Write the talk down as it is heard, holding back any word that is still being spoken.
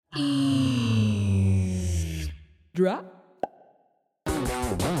Drop. Each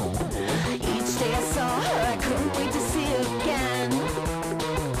day I saw her, I couldn't wait to see her again.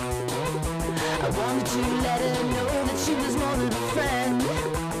 I wanted to let her know that she was more than a friend.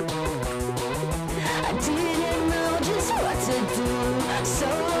 I didn't know just what to do, so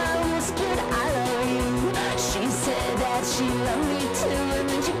I whispered I love you. She said that she loved me too, and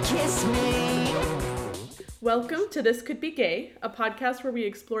then she kissed me. Welcome to This Could Be Gay, a podcast where we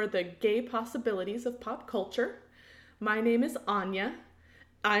explore the gay possibilities of pop culture. My name is Anya.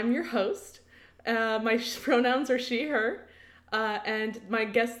 I'm your host. My pronouns are she, her. And my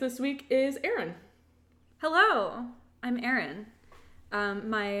guest this week is Erin. Hello, I'm Erin.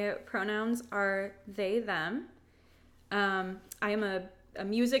 My pronouns are they, them. I am a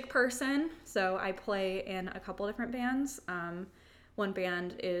music person, so I play in a couple different bands. One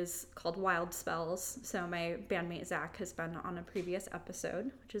band is called Wild Spells, so my bandmate Zach has been on a previous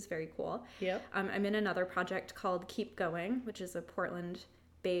episode, which is very cool. Yep. I'm in another project called Keep Going, which is a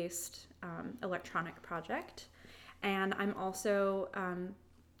Portland-based electronic project. And I'm also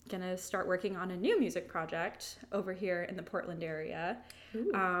gonna start working on a new music project over here in the Portland area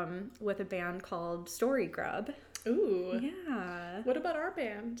with a band called Story Grub. Ooh. Yeah. What about our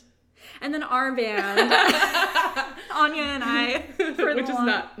band? And then our band, Anya and I, Which is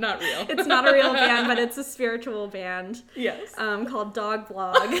not real. It's not a real band, but it's a spiritual band. Yes. Called Dog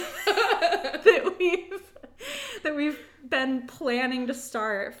Blog that we've been planning to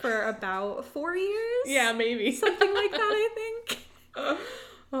start for about 4 years. Yeah, maybe. Something like that, I think.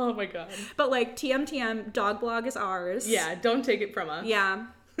 Oh my god. But like TM, Dog Blog is ours. Yeah, don't take it from us. Yeah.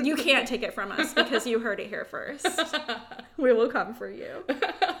 You can't take it from us because you heard it here first. We will come for you.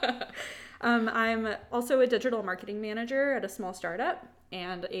 I'm also a digital marketing manager at a small startup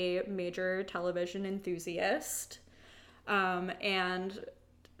and a major television enthusiast. And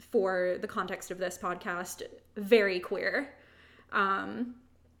for the context of this podcast, very queer. I'm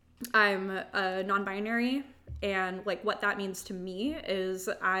a non-binary, and like what that means to me is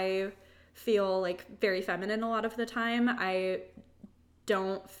I feel like very feminine a lot of the time. I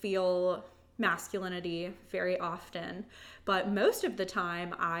don't feel masculinity very often, but most of the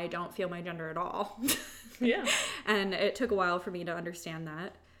time I don't feel my gender at all. Yeah. And it took a while for me to understand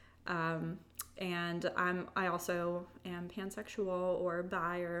that. And I also am pansexual or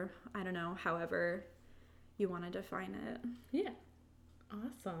bi, or I don't know, however you want to define it. Yeah.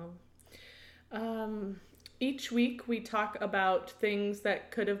 Awesome. Each week we talk about things that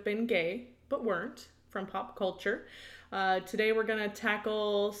could have been gay but weren't from pop culture. Today we're gonna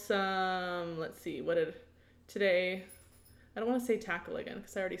tackle some, today, I don't want to say tackle again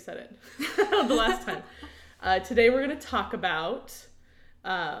because I already said it the last time. Today we're gonna talk about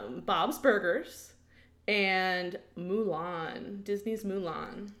Bob's Burgers and Mulan, Disney's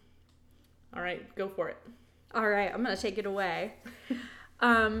Mulan. All right, go for it. All right, I'm gonna take it away.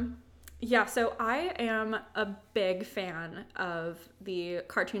 Yeah, so I am a big fan of the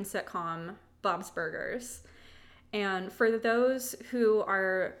cartoon sitcom Bob's Burgers. And for those who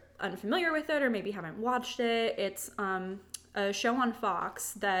are unfamiliar with it or maybe haven't watched it, it's a show on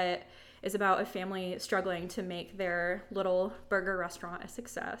Fox that is about a family struggling to make their little burger restaurant a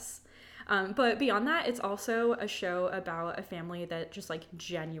success. But beyond that, it's also a show about a family that just like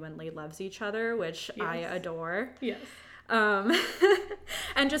genuinely loves each other, which yes. I adore. Yes.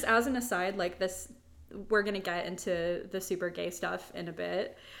 And just as an aside, like this, we're going to get into the super gay stuff in a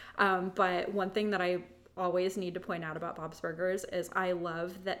bit. But one thing that I always need to point out about Bob's Burgers is I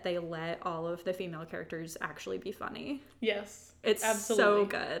love that they let all of the female characters actually be funny. Yes. It's absolutely. So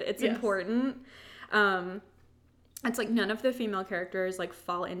good. It's yes. important. It's like none of the female characters like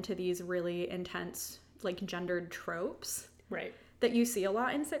fall into these really intense like gendered tropes. Right. That you see a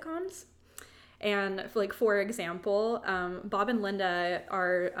lot in sitcoms. And like, for example, Bob and Linda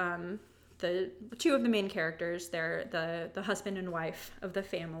are the two of the main characters. They're the husband and wife of the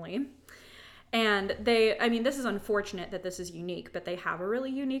family. And this is unfortunate that this is unique, but they have a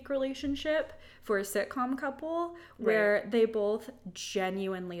really unique relationship for a sitcom couple where right. they both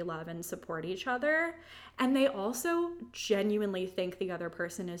genuinely love and support each other. And they also genuinely think the other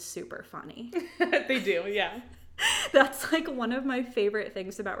person is super funny. They do, yeah. That's like one of my favorite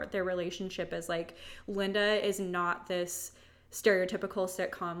things about their relationship is like Linda is not this stereotypical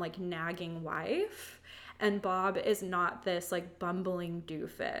sitcom like nagging wife. And Bob is not this, like, bumbling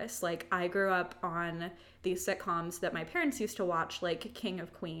doofus. Like, I grew up on these sitcoms that my parents used to watch, like King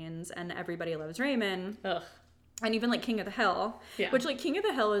of Queens and Everybody Loves Raymond. Ugh. And even, like, King of the Hill. Yeah. Which, like, King of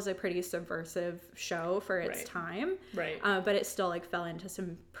the Hill is a pretty subversive show for its right. time. Right. But it still, like, fell into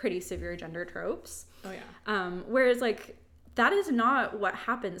some pretty severe gender tropes. Oh, yeah. Whereas, like, that is not what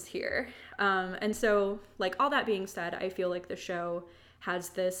happens here. And so, like, all that being said, I feel like the show has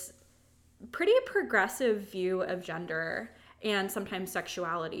this pretty progressive view of gender and sometimes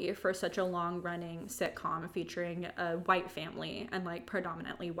sexuality for such a long-running sitcom featuring a white family and, like,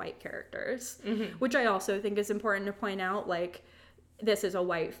 predominantly white characters, which I also think is important to point out. Like, this is a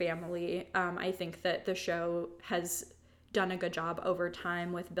white family. I think that the show has done a good job over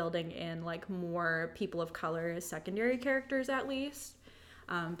time with building in, like, more people of color as secondary characters, at least.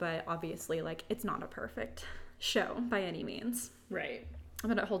 But obviously, like, it's not a perfect show by any means. Right.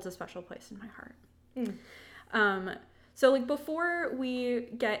 But it holds a special place in my heart. So, like, before we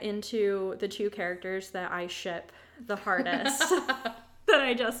get into the two characters that I ship the hardest, that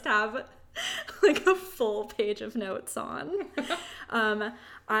I just have, like, a full page of notes on,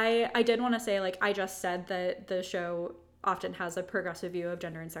 I did want to say, like, I just said that the show often has a progressive view of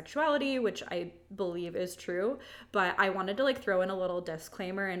gender and sexuality, which I believe is true, but I wanted to, like, throw in a little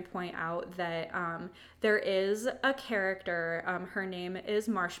disclaimer and point out that there is a character, her name is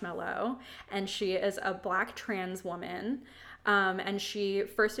Marshmallow, and she is a Black trans woman, and she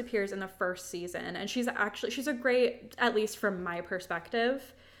first appears in the first season, and she's a great, at least from my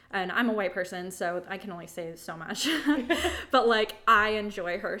perspective, and I'm a white person, so I can only say so much. But, like, I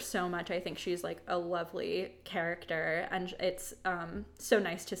enjoy her so much. I think she's, like, a lovely character. And it's so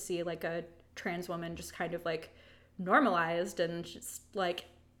nice to see, like, a trans woman just kind of, like, normalized and just, like,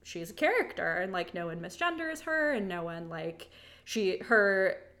 she's a character. And, like, no one misgenders her, and no one, like,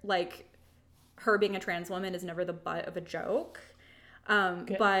 her being a trans woman is never the butt of a joke.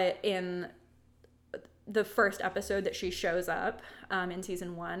 But in the first episode that she shows up in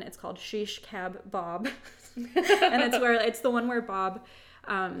season 1, it's called Sheesh Cab Bob. And it's the one where Bob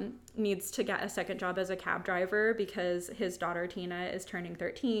needs to get a second job as a cab driver because his daughter Tina is turning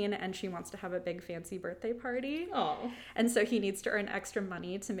 13 and she wants to have a big fancy birthday party. Oh. And so he needs to earn extra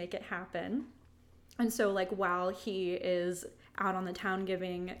money to make it happen. And so, like, while he is out on the town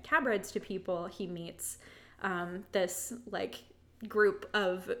giving cab rides to people, he meets this, like, group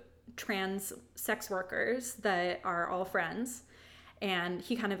of trans sex workers that are all friends, and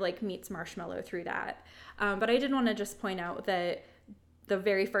he kind of, like, meets Marshmallow through that. But I did want to just point out that the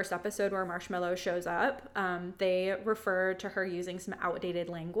very first episode where Marshmallow shows up, they refer to her using some outdated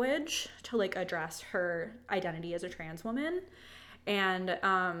language to, like, address her identity as a trans woman, and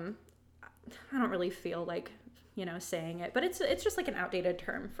I don't really feel like, you know, saying it, but it's just, like, an outdated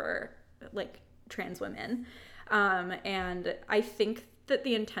term for, like, trans women, and I think that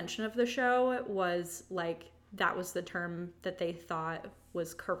the intention of the show was, like, that was the term that they thought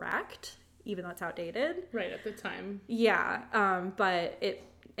was correct, even though it's outdated. Right, at the time. Yeah, but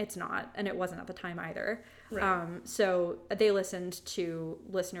it's not, and it wasn't at the time either. Right. So they listened to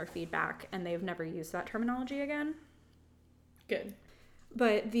listener feedback, and they've never used that terminology again. Good.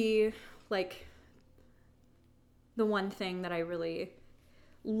 But the one thing that I really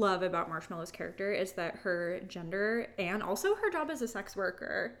love about Marshmallow's character is that her gender and also her job as a sex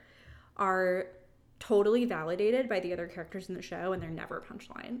worker are totally validated by the other characters in the show, and they're never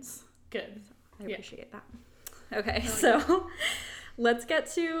punchlines. Good. So I appreciate that. Okay, so let's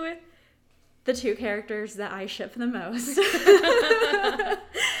get to the two characters that I ship the most.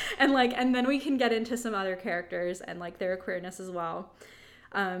 and then we can get into some other characters and, like, their queerness as well.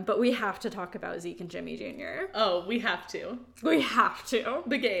 But we have to talk about Zeke and Jimmy Jr. Oh, we have to. We have to.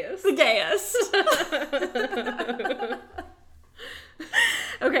 The gayest. The gayest.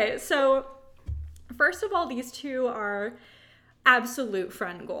 Okay, so first of all, these two are absolute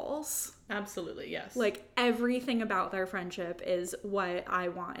friend goals. Absolutely, yes. Like, everything about their friendship is what I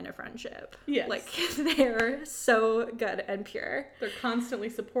want in a friendship. Yes. Like, they're so good and pure. They're constantly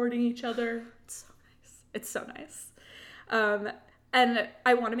supporting each other. It's so nice. It's so nice. And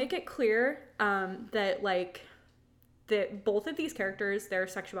I want to make it clear that, like, that both of these characters, their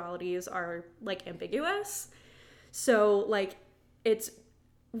sexualities are, like, ambiguous. So, like, it's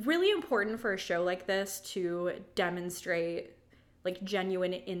really important for a show like this to demonstrate, like,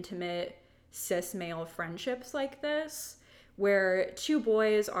 genuine, intimate, cis male friendships like this, where two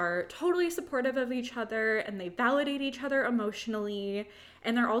boys are totally supportive of each other and they validate each other emotionally,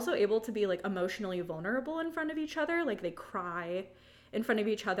 and they're also able to be, like, emotionally vulnerable in front of each other. Like, they cry in front of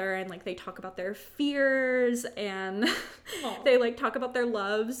each other, and, like, they talk about their fears, and they, like, talk about their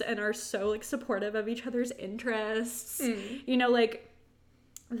loves and are so, like, supportive of each other's interests. You know, like,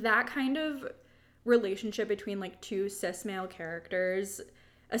 that kind of relationship between, like, two cis male characters,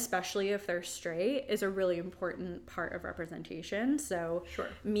 especially if they're straight, is a really important part of representation. So Sure.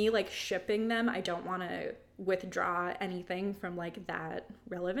 Me, like, shipping them, I don't want to withdraw anything from, like, that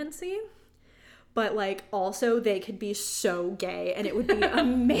relevancy. but like also they could be so gay and it would be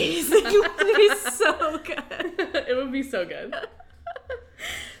amazing. It would be so good. It would be so good.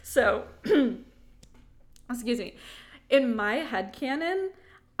 So, excuse me. In my headcanon,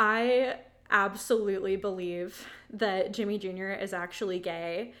 I absolutely believe that Jimmy Jr. is actually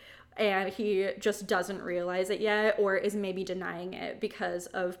gay and he just doesn't realize it yet, or is maybe denying it because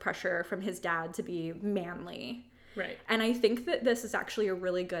of pressure from his dad to be manly. Right. And I think that this is actually a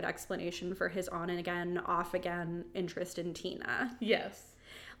really good explanation for his on and again, off again interest in Tina. Yes.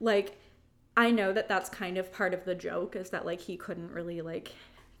 Like, I know that that's kind of part of the joke, is that like he couldn't really like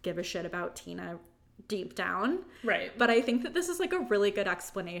give a shit about Tina deep down. Right. But I think that this is like a really good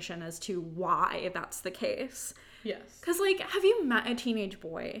explanation as to why that's the case. Yes. Because like, have you met a teenage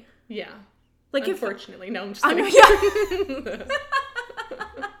boy? Yeah. Like, unfortunately, no, I'm just kidding. Yeah.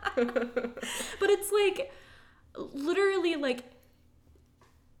 But it's like, literally like,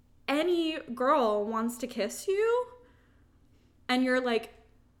 any girl wants to kiss you and you're like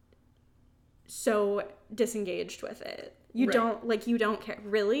so disengaged with it. You right. you don't care.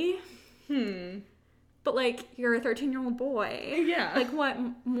 Really? But like, you're a 13-year-old boy. Yeah. Like, what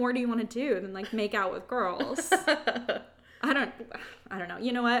more do you want to do than like make out with girls? I don't know.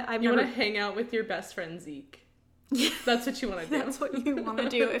 You know what? You want to hang out with your best friend Zeke. That's what you want to do. That's what you want to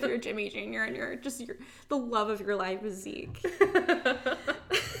do if you're Jimmy Jr. and you're just the love of your life is Zeke.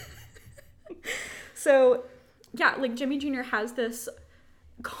 So, yeah, like Jimmy Jr. has this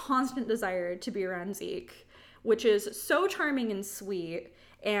constant desire to be around Zeke, which is so charming and sweet.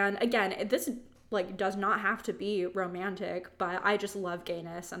 And again, this like does not have to be romantic, but I just love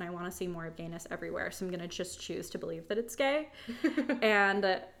gayness and I want to see more of gayness everywhere. So I'm going to just choose to believe that it's gay.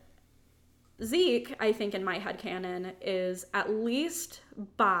 And Zeke, I think in my headcanon, is at least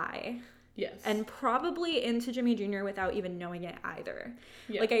bi. Yes. And probably into Jimmy Jr. without even knowing it either.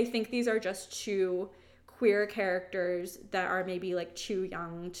 Yeah. Like, I think these are just two queer characters that are maybe like too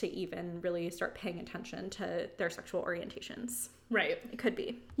young to even really start paying attention to their sexual orientations. Right. It could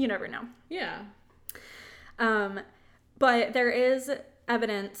be. You never know. Yeah. But there is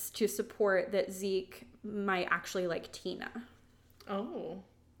evidence to support that Zeke might actually like Tina. Oh.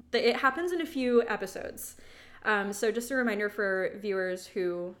 It happens in a few episodes. So just a reminder for viewers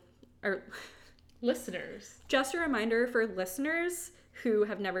who are... Listeners. Just a reminder for listeners who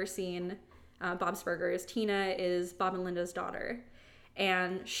have never seen Bob's Burgers. Tina is Bob and Linda's daughter.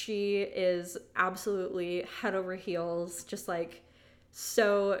 And she is absolutely head over heels, just like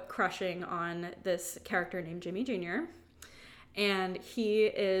so crushing on this character named Jimmy Jr. And he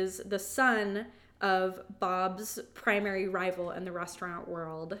is the son of Bob's primary rival in the restaurant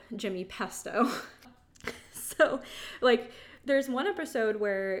world, Jimmy Pesto. So, like, there's one episode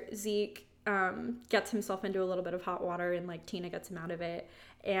where Zeke gets himself into a little bit of hot water and, like, Tina gets him out of it.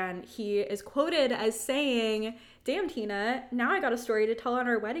 And he is quoted as saying, "Damn, Tina, now I got a story to tell on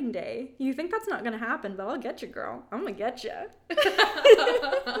our wedding day. You think that's not going to happen, but I'll get you, girl. I'm going to get you."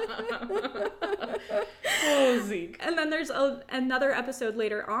 Oh, Zeke. And then there's another episode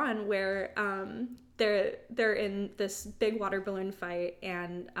later on where they're in this big water balloon fight,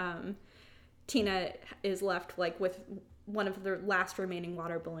 and Tina is left like with one of the last remaining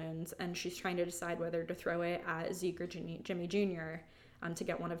water balloons, and she's trying to decide whether to throw it at Zeke or Jimmy Jr. To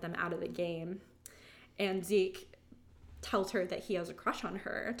get one of them out of the game. And Zeke tells her that he has a crush on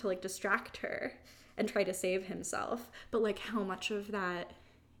her to like distract her and try to save himself. But like, how much of that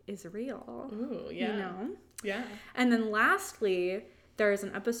is real? Ooh, yeah. You know? Yeah. And then lastly, there's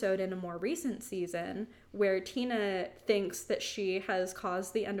an episode in a more recent season where Tina thinks that she has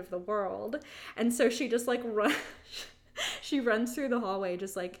caused the end of the world. And so she just like she runs through the hallway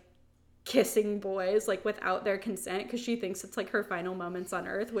just like kissing boys like without their consent, because she thinks it's like her final moments on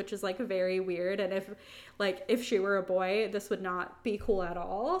Earth, which is like very weird. And if she were a boy, this would not be cool at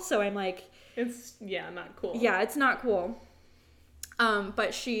all. So I'm like, it's not cool. Yeah, it's not cool.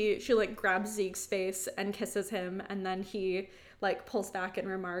 But she like grabs Zeke's face and kisses him, and then he like pulls back and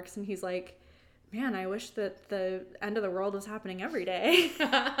remarks, and he's like, "Man, I wish that the end of the world was happening every day."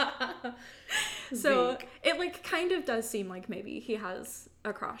 So Zeke. it like kind of does seem like maybe he has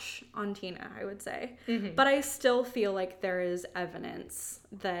a crush on Tina, I would say. Mm-hmm. But I still feel like there is evidence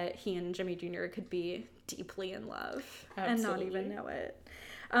that he and Jimmy Jr. could be deeply in love. Absolutely. And not even know it.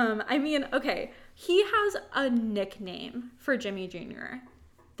 I mean, okay, he has a nickname for Jimmy Jr.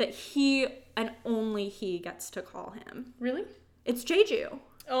 that he and only he gets to call him. Really? It's Jeju.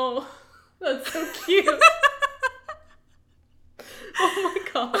 Oh, that's so cute. Oh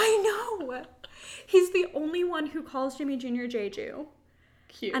my god. I know. He's the only one who calls Jimmy Jr. Jeju.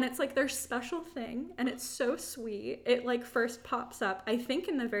 Cute. And it's like their special thing, and it's so sweet. It like first pops up, I think,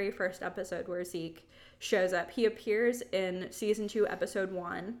 in the very first episode where Zeke shows up. He appears in season 2, episode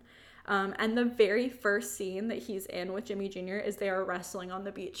 1. And the very first scene that he's in with Jimmy Jr. is they are wrestling on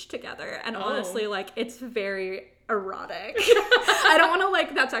the beach together. And honestly, like, it's very erotic. I don't want to,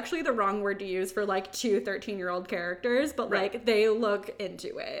 like, that's actually the wrong word to use for, like, 2 13-year-old characters, but, like, they look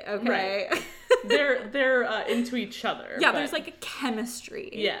into it, okay? Right. They're into each other. Yeah, there's, like, a chemistry.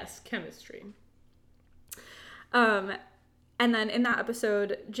 Yes, chemistry. And then in that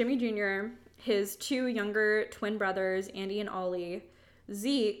episode, Jimmy Jr., his 2 younger twin brothers, Andy and Ollie,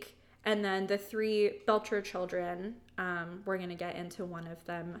 Zeke, and then the 3 Belcher children, we're going to get into one of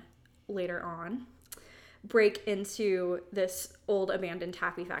them later on, break into this old abandoned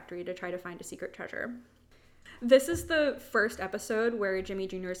taffy factory to try to find a secret treasure. This is the first episode where Jimmy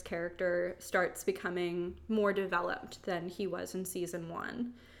Jr.'s character starts becoming more developed than he was in season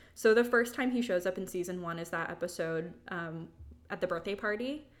 1. So the first time he shows up in season 1 is that episode at the birthday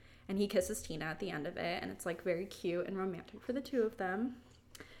party, and he kisses Tina at the end of it, and it's like very cute and romantic for the 2 of them.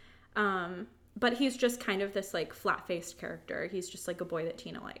 But he's just kind of this like flat-faced character. He's just like a boy that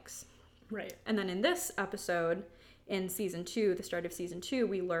Tina likes. Right. And then in this episode, in season 2, the start of season 2,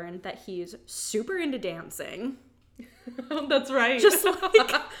 we learned that he's super into dancing. That's right. Just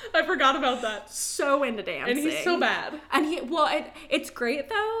like I forgot about that. So into dancing. And he's so bad. And it's great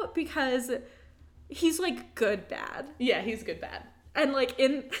though because he's like good bad. Yeah, he's good bad. And like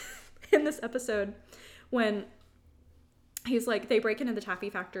in this episode when he's like, they break into the taffy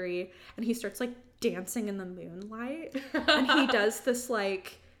factory and he starts like dancing in the moonlight. And he does this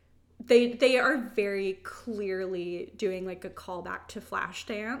like, they are very clearly doing like a callback to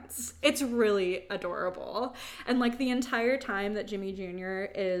Flashdance. It's really adorable. And like the entire time that Jimmy Jr.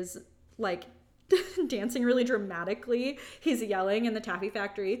 is like dancing really dramatically, he's yelling in the taffy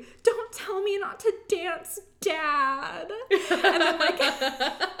factory, "Don't tell me not to dance, Dad." And then like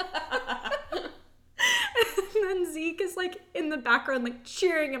and then Zeke is like in the background like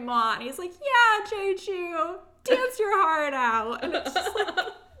cheering him on. He's like, "Yeah, Jeju, dance your heart out." And it's just like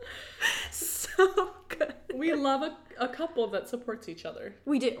so good. We love a couple that supports each other.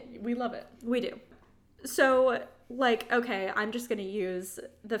 We do. We love it. We do. So, like, okay, I'm just going to use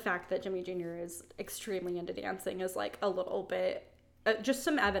the fact that Jimmy Jr. is extremely into dancing as, like, a little bit, just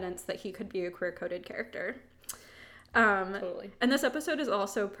some evidence that he could be a queer-coded character. Totally. And this episode is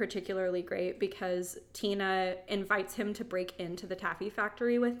also particularly great because Tina invites him to break into the taffy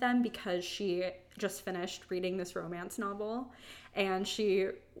factory with them because she just finished reading this romance novel and she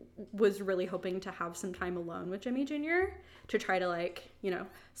was really hoping to have some time alone with Jimmy Jr. to try to, like, you know,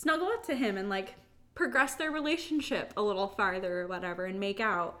 snuggle up to him and, like, progress their relationship a little farther or whatever and make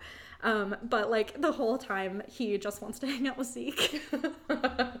out. But like the whole time he just wants to hang out with Zeke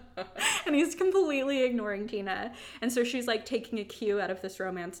and he's completely ignoring Tina. And so she's like taking a cue out of this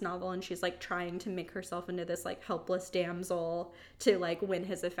romance novel and she's like trying to make herself into this like helpless damsel to like win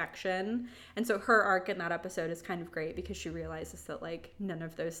his affection. And so her arc in that episode is kind of great because she realizes that like none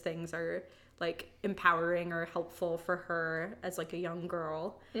of those things are like empowering or helpful for her as like a young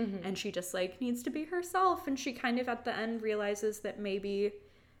girl. Mm-hmm. And she just like needs to be herself. And she kind of at the end realizes that maybe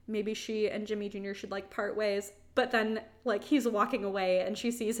she and Jimmy Jr. should like part ways. But then like he's walking away and she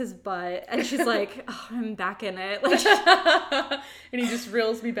sees his butt and she's like, "Oh, I'm back in it." Like, and he just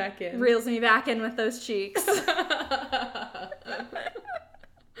reels me back in. Reels me back in with those cheeks.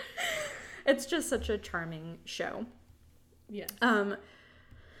 It's just such a charming show. Yes.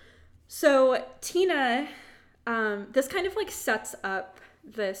 So Tina, this kind of like sets up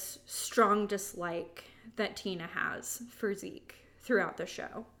this strong dislike that Tina has for Zeke throughout the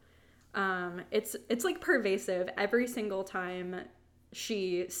show. It's like pervasive every single time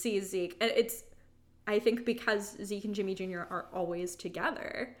she sees Zeke. And it's, I think because Zeke and Jimmy Jr. are always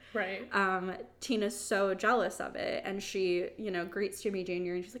together. Right. Tina's so jealous of it. And she, you know, greets Jimmy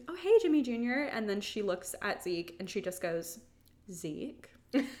Jr. and she's like, "Oh, hey, Jimmy Jr." And then she looks at Zeke and she just goes, "Zeke?"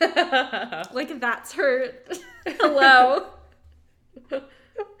 Like that's her hello.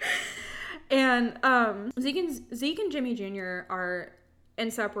 And Zeke and Jimmy Jr. are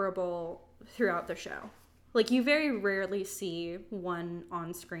inseparable throughout the show. Like you very rarely see one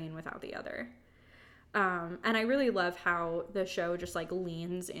on screen without the other. And I really love how the show just like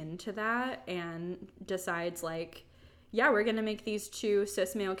leans into that and decides like, yeah, we're gonna make these 2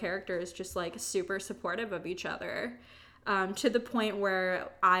 cis male characters just like super supportive of each other. To the point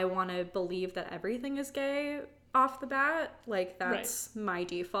where I want to believe that everything is gay off the bat. Like, that's my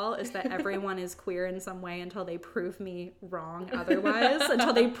default, is that everyone is queer in some way until they prove me wrong otherwise,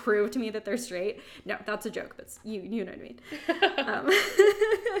 until they prove to me that they're straight. No, that's a joke, but you know what I mean.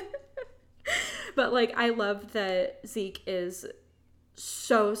 But, like, I love that Zeke is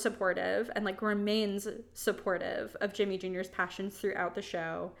so supportive and, like, remains supportive of Jimmy Jr.'s passions throughout the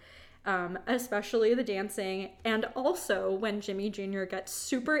show. Especially the dancing, and also when Jimmy Jr. gets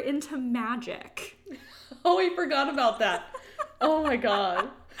super into magic. Oh, I forgot about that. Oh my god.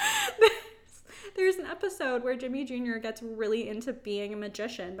 There's an episode where Jimmy Jr. gets really into being a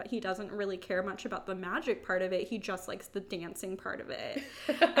magician, but he doesn't really care much about the magic part of it. He just likes the dancing part of it.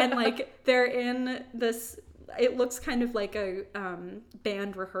 And, like, they're in this, it looks kind of like a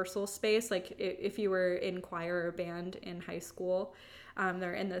band rehearsal space. Like, if you were in choir or band in high school,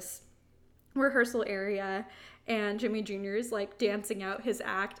 they're in this rehearsal area, and Jimmy Jr. is, like, dancing out his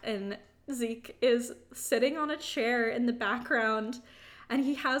act, and Zeke is sitting on a chair in the background, and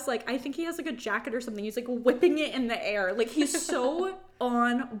he has, like, I think he has, like, a jacket or something. He's, like, whipping it in the air. Like, he's so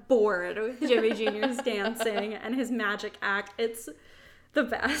on board with Jimmy Jr.'s dancing and his magic act. It's the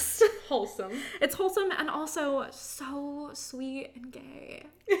best. Wholesome. It's wholesome and also so sweet and gay.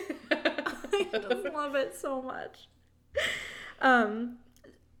 I just love it so much.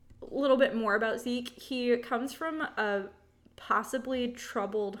 A little bit more about Zeke. He comes from a possibly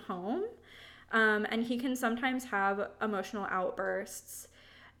troubled home, and he can sometimes have emotional outbursts.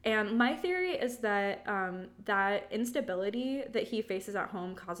 And my theory is that that instability that he faces at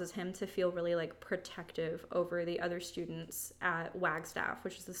home causes him to feel really, like, protective over the other students at Wagstaff,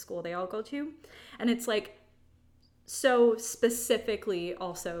 which is the school they all go to. And it's, like, so specifically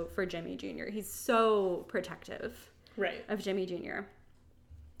also for Jimmy Jr. He's so protective of Jimmy Jr.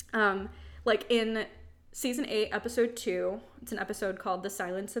 Like, in season 8, episode 2, it's an episode called The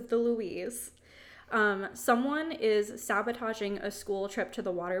Silence of the Louise. Someone is sabotaging a school trip to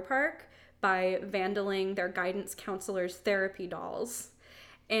the water park by vandaling their guidance counselor's therapy dolls.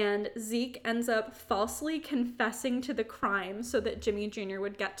 And Zeke ends up falsely confessing to the crime so that Jimmy Jr.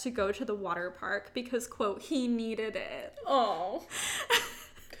 would get to go to the water park because, quote, he needed it. Oh.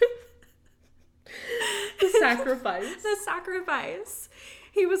 The sacrifice. The sacrifice.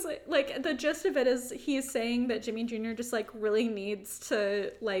 He was, like, the gist of it is he's saying that Jimmy Jr. just, like, really needs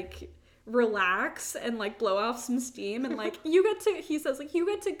to, like, relax and, like, blow off some steam, and, like, he says, like, you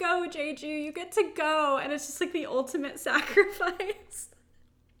get to go, JJ, you get to go, and it's just, like, the ultimate sacrifice.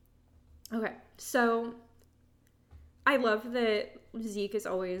 Okay, so I love that Zeke is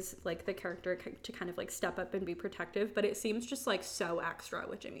always, like, the character to kind of, like, step up and be protective, but it seems just, like, so extra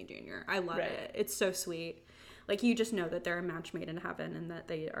with Jimmy Jr. I love it. It's so sweet. Like, you just know that they're a match made in heaven and that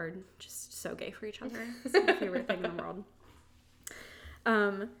they are just so gay for each other. It's my favorite thing in the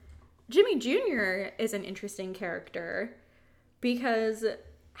world. Jimmy Jr. is an interesting character because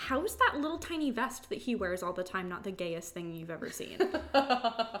how's that little tiny vest that he wears all the time not the gayest thing you've ever seen?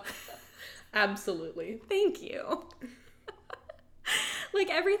 Absolutely. Thank you. Like,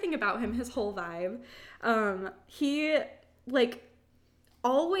 everything about him, his whole vibe. He, like,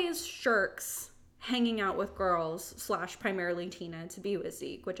 always shirks hanging out with girls / primarily Tina to be with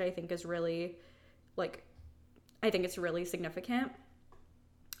Zeke, which I think is really, like, I think it's really significant.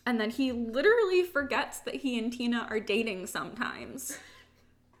 And then he literally forgets that he and Tina are dating sometimes.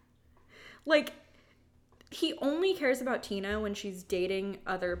 Like, he only cares about Tina when she's dating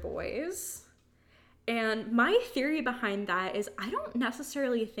other boys. And my theory behind that is I don't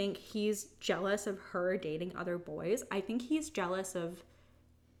necessarily think he's jealous of her dating other boys. I think he's jealous of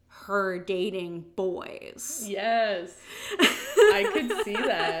her dating boys. Yes. I could see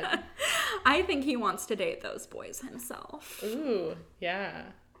that. I think he wants to date those boys himself. Ooh, yeah.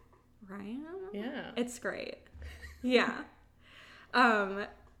 Right? Yeah. It's great. Yeah.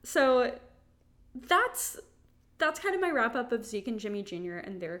 So that's kind of my wrap up of Zeke and Jimmy Jr.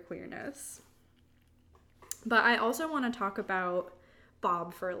 and their queerness. But I also want to talk about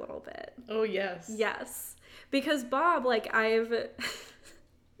Bob for a little bit. Oh, yes. Yes. Because Bob, like, I've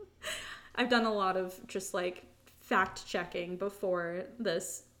done a lot of just, like, fact checking before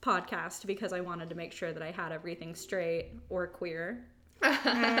this podcast because I wanted to make sure that I had everything straight or queer.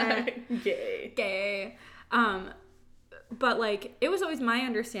 Gay. But, like, it was always my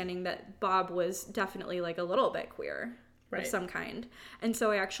understanding that Bob was definitely, like, a little bit queer. Right. Of some kind. And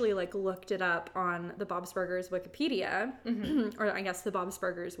so I actually, like, looked it up on the Bob's Burgers Wikipedia, or I guess the Bob's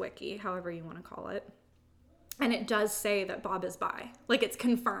Burgers Wiki, however you want to call it. And it does say that Bob is bi. Like, it's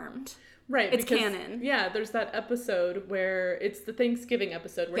confirmed. Right. It's canon. Yeah, there's that episode where it's the Thanksgiving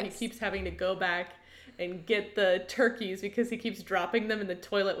episode where he keeps having to go back and get the turkeys because he keeps dropping them in the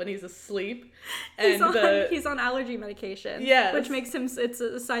toilet when he's asleep. He's And on allergy medication. Yes. Which makes him, it's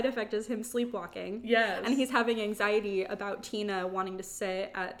a side effect is him sleepwalking. Yes. And he's having anxiety about Tina wanting to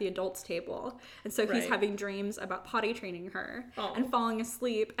sit at the adults table. And so he's having dreams about potty training her and falling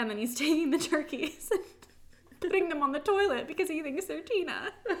asleep. And then he's taking the turkeys and putting them on the toilet because he thinks they're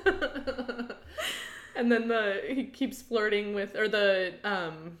Tina. And then he keeps flirting with, or the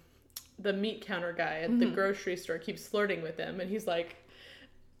meat counter guy at the grocery store keeps flirting with him, and he's like,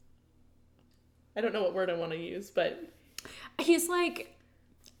 I don't know what word I want to use, but he's like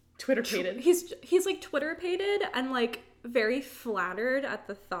Twitter-pated. He's like Twitter-pated and like very flattered at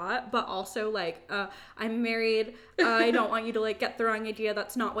the thought, but also like, I'm married. I don't want you to like get the wrong idea.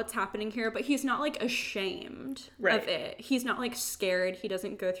 That's not what's happening here. But he's not like ashamed of it. He's not like scared. He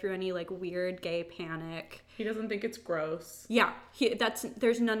doesn't go through any like weird gay panic. He doesn't think it's gross. Yeah,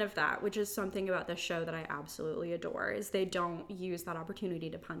 there's none of that, which is something about this show that I absolutely adore. Is they don't use that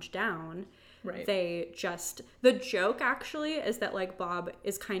opportunity to punch down. Right. They just, the joke actually is that like Bob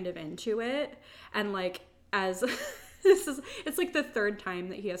is kind of into it, and like as it's like the third time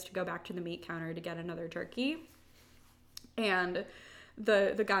that he has to go back to the meat counter to get another turkey. And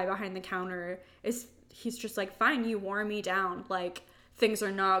the guy behind the counter he's just like, fine, you wore me down. Like, things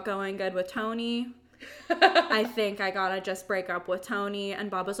are not going good with Tony. I think I gotta just break up with Tony.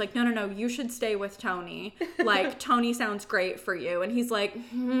 And Bob was like, no, you should stay with Tony. Like, Tony sounds great for you. And he's like,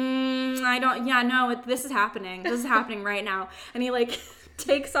 this is happening. This is happening right now. And he like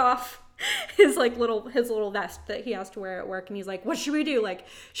takes off his little vest that he has to wear at work, and he's like, what should we do? Like,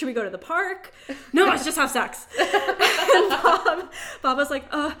 should we go to the park? No, let's just have sex. And Bob was like,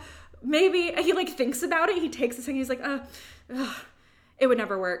 maybe. He like thinks about it. He takes this thing, he's like, it would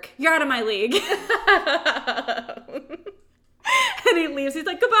never work. You're out of my league. And he leaves. He's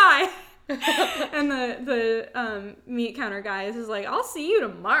like, goodbye. And the meat counter guy is like, I'll see you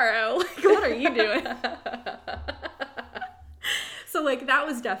tomorrow. Like, what are you doing? So, like, that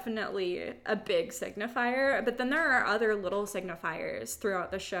was definitely a big signifier. But then there are other little signifiers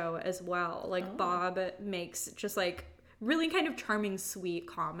throughout the show as well. Like, Bob makes just, like, really kind of charming, sweet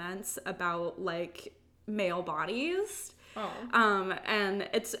comments about, like, male bodies. And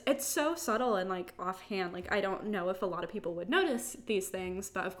it's so subtle and, like, offhand. Like, I don't know if a lot of people would notice these things.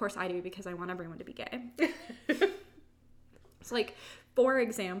 But, of course, I do because I want everyone to be gay. So, like, for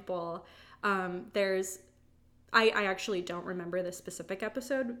example, there's... I actually don't remember the specific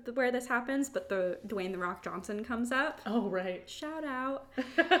episode where this happens, but the Dwayne "The Rock" Johnson comes up. Oh, right. Shout out.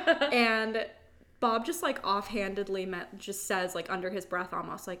 And Bob just, like, offhandedly just says, like, under his breath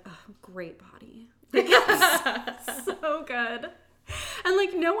almost, like, oh, great body. Like, it's so good. And,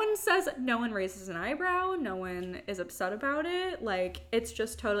 like, no one raises an eyebrow. No one is upset about it. Like, it's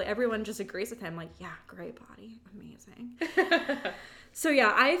just totally, everyone just agrees with him. Like, yeah, great body. Amazing. So,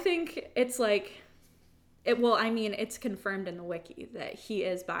 yeah, I think it's, like... it's confirmed in the wiki that he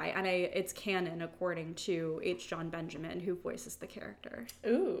is bi, and it's canon according to H. John Benjamin, who voices the character.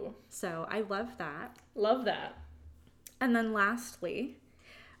 Ooh. So I love that. Love that. And then lastly,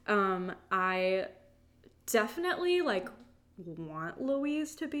 I definitely, like, want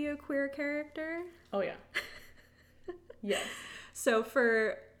Louise to be a queer character. Oh, yeah. Yes. So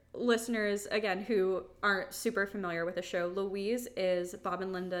for listeners, again, who aren't super familiar with the show, Louise is Bob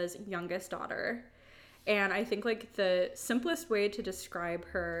and Linda's youngest daughter. And I think, like, the simplest way to describe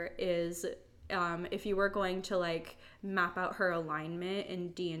her is if you were going to, like, map out her alignment in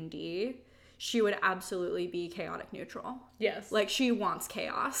D&D, she would absolutely be chaotic neutral. Yes. Like, she wants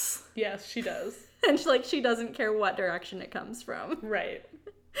chaos. Yes, she does. And, she doesn't care what direction it comes from. Right.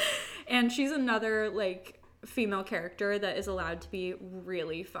 And she's another, like, female character that is allowed to be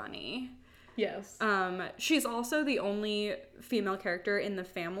really funny. Yes. She's also the only female character in the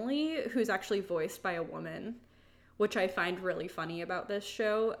family who's actually voiced by a woman, which I find really funny about this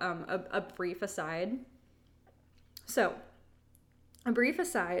show. A brief aside. So, a brief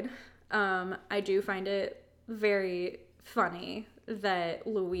aside, I do find it very funny that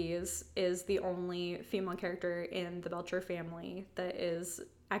Louise is the only female character in the Belcher family that is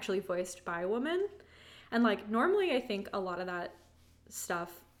actually voiced by a woman. And, like, normally I think a lot of that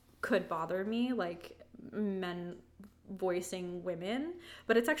stuff could bother me, like men voicing women,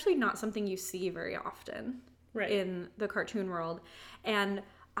 but it's actually not something you see very often in the cartoon world. And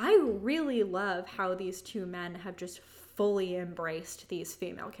I really love how these two men have just fully embraced these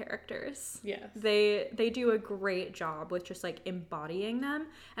female characters. Yes. They do a great job with just, like, embodying them,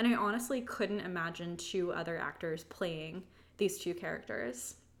 and I honestly couldn't imagine two other actors playing these two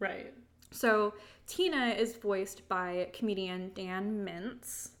characters. Right. So Tina is voiced by comedian Dan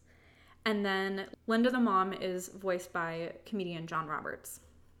Mintz. And then Linda the mom is voiced by comedian John Roberts.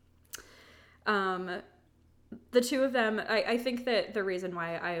 The two of them, I think that the reason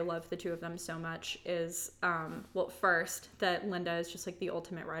why I love the two of them so much is, well, first, that Linda is just like the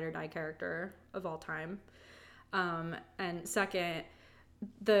ultimate ride or die character of all time. And second,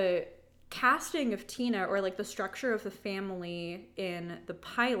 the casting of Tina, or like the structure of the family in the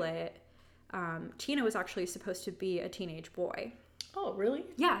pilot, Tina was actually supposed to be a teenage boy. Oh, really?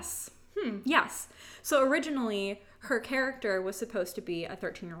 Yes. Yes. So originally, her character was supposed to be a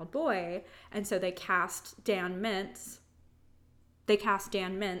 13-year-old boy, and so they cast Dan Mintz. They cast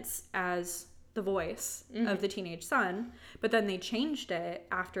Dan Mintz as the voice of the teenage son, but then they changed it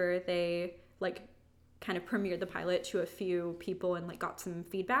after they like kind of premiered the pilot to a few people and like got some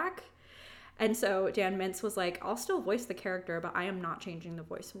feedback. And so Dan Mintz was like, I'll still voice the character, but I am not changing the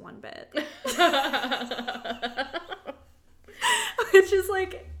voice one bit. Which is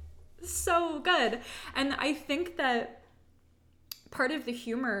like so good. And I think that part of the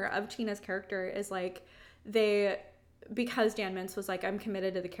humor of Tina's character is like because Dan Mintz was like, I'm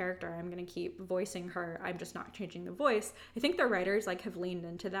committed to the character, I'm going to keep voicing her, I'm just not changing the voice. I think the writers like have leaned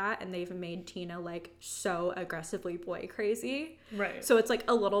into that, and they've made Tina like so aggressively boy crazy. Right. So it's like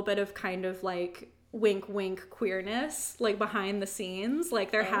a little bit of kind of like wink wink queerness like behind the scenes.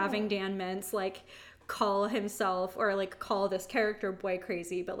 Like they're having Dan Mintz like call himself or like call this character boy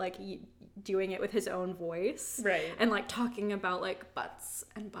crazy, but like doing it with his own voice, right? And like talking about like butts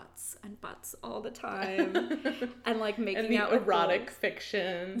and butts and butts all the time, and like making and the out erotic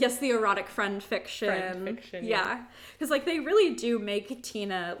fiction. Yes, the erotic friend fiction. Yeah, because like they really do make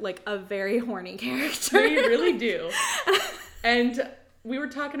Tina like a very horny character. They really do. And we were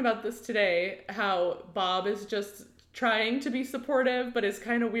talking about this today, how Bob is just trying to be supportive, but is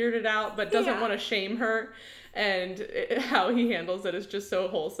kind of weirded out, but doesn't want to shame her. And how he handles it is just so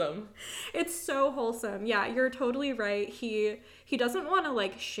wholesome. It's so wholesome. Yeah, you're totally right. He doesn't want to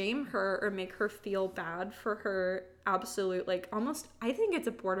like shame her or make her feel bad for her absolute like almost, I think it's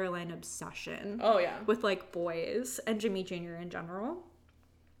a borderline obsession. Oh yeah. With like boys and Jimmy Jr. in general.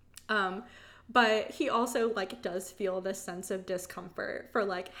 But he also like does feel this sense of discomfort for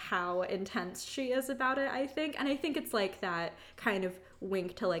like how intense she is about it, I think. And I think it's like that kind of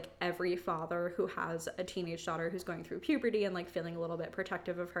wink to like every father who has a teenage daughter who's going through puberty and like feeling a little bit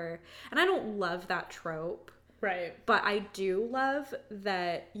protective of her. And I don't love that trope. Right. But I do love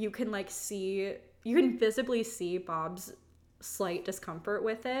that you can visibly see Bob's slight discomfort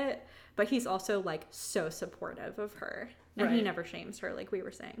with it, but he's also like so supportive of her. And he never shames her, like we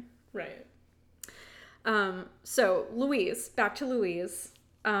were saying. Right. So Louise, back to Louise.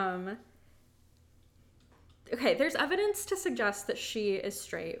 Okay, there's evidence to suggest that she is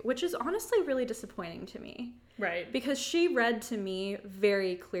straight, which is honestly really disappointing to me. Right. Because she read to me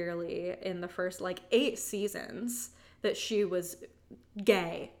very clearly in the first like 8 seasons that she was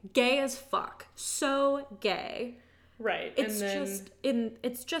gay. Gay as fuck. So gay. Right.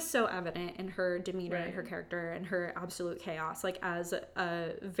 It's just so evident in her demeanor and her character and her absolute chaos. Like as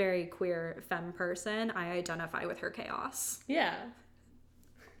a very queer femme person, I identify with her chaos. Yeah.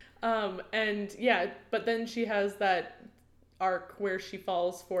 But then she has that arc where she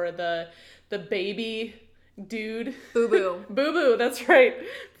falls for the baby dude. Boo Boo. Boo Boo, that's right.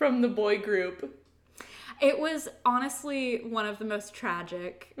 From the boy group. It was honestly one of the most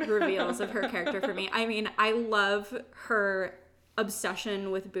tragic reveals of her character for me. I mean, I love her obsession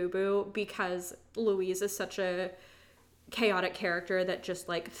with Boo Boo because Louise is such a chaotic character that just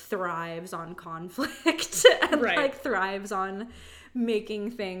like thrives on conflict and like thrives on making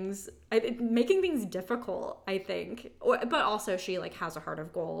things difficult, I think. But also she like has a heart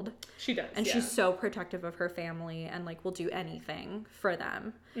of gold. She does. And she's so protective of her family and like will do anything for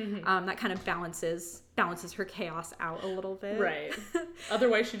them. Mm-hmm. That kind of balances her chaos out a little bit. Right.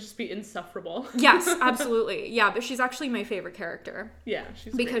 Otherwise she'd just be insufferable. Yes, absolutely. Yeah, but she's actually my favorite character. Yeah,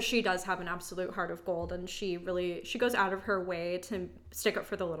 she's because great. She does have an absolute heart of gold, and she goes out of her way to stick up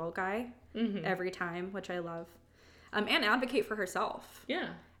for the little guy every time, which I love. And advocate for herself. Yeah.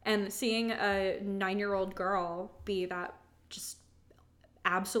 And seeing a 9-year-old girl be that just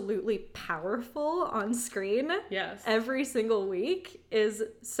absolutely powerful on screen every single week is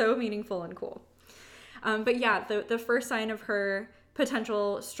so meaningful and cool. But yeah, the first sign of her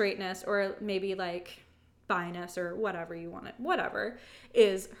potential straightness, or maybe like bi-ness or whatever you want it, whatever,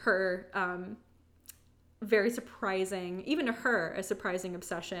 is her very surprising, even to her, a surprising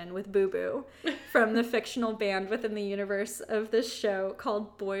obsession with Boo Boo from the fictional band within the universe of this show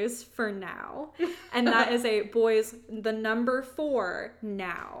called Boys for Now. And that is a boys, the number 4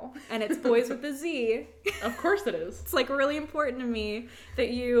 now. And it's boys with a Z. Of course it is. It's like really important to me that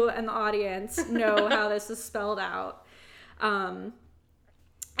you and the audience know how this is spelled out.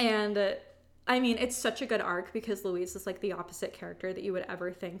 I mean, it's such a good arc because Louise is like the opposite character that you would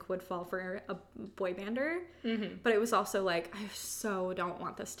ever think would fall for a boy bander. Mm-hmm. But it was also like, I so don't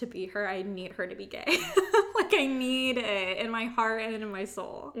want this to be her. I need her to be gay. Like, I need it in my heart and in my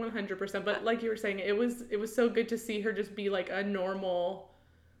soul. 100%. But like you were saying, it was so good to see her just be like a normal,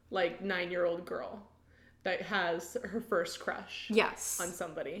 like 9-year-old girl that has her first crush. Yes. On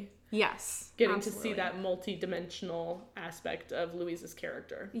somebody. Yes. Getting absolutely. To see that multi-dimensional aspect of Louise's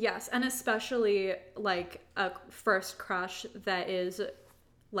character. Yes, and especially like a first crush that is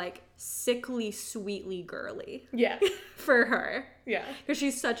like sickly, sweetly girly. Yeah. For her. Yeah. Because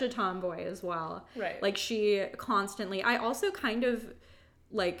she's such a tomboy as well. Right. Like she constantly, I also kind of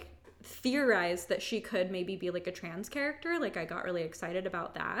like theorized that she could maybe be like a trans character. Like I got really excited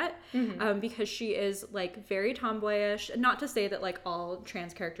about that. Mm-hmm. Because she is like very tomboyish. Not to say that like all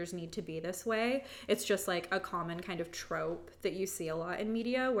trans characters need to be this way. It's just like a common kind of trope that you see a lot in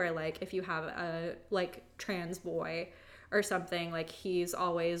media where like if you have a like trans boy or something, like he's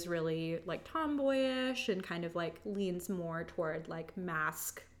always really like tomboyish and kind of like leans more toward like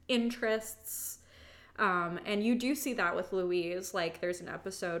mask interests. And you do see that with Louise. Like there's an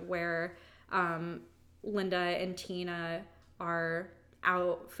episode where Linda and Tina are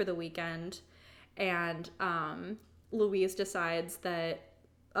out for the weekend and Louise decides that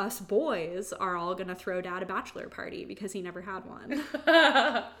us boys are all gonna throw Dad a bachelor party because he never had one.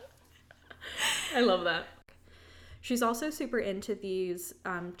 I love that. She's also super into these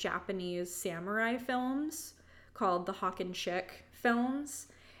Japanese samurai films called the Hakken Chick films.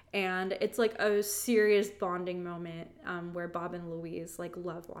 And it's like a serious bonding moment where Bob and Louise like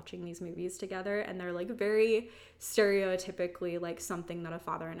love watching these movies together, and they're like very stereotypically like something that a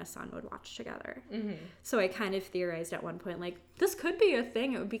father and a son would watch together. Mm-hmm. So I kind of theorized at one point like this could be a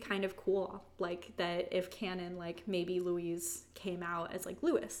thing. It would be kind of cool, like that if canon like maybe Louise came out as like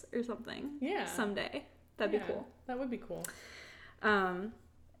Louis or something. Yeah. Someday that'd be cool. That would be cool.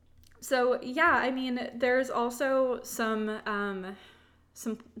 So yeah, I mean, there's also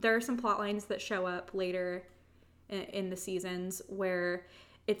there are some plot lines that show up later in the seasons where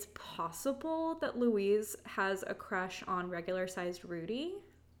it's possible that Louise has a crush on regular-sized Rudy.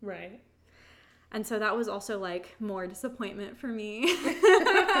 Right. And so that was also, like, more disappointment for me.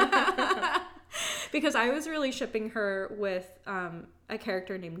 Because I was really shipping her with a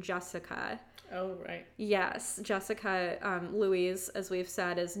character named Jessica. Oh, right. Yes, Jessica, Louise, as we've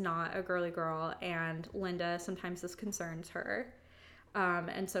said, is not a girly girl, and Linda, sometimes this concerns her.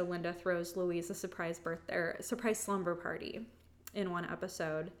 And so Linda throws Louise a surprise slumber party in one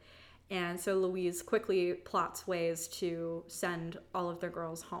episode. And so Louise quickly plots ways to send all of their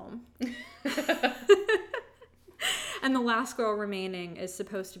girls home. And the last girl remaining is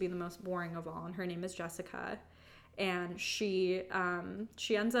supposed to be the most boring of all, and her name is Jessica. And she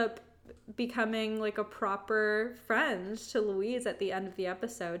ends up becoming like a proper friend to Louise at the end of the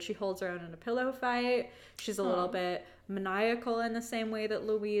episode. She holds her own in a pillow fight. She's a little bit maniacal in the same way that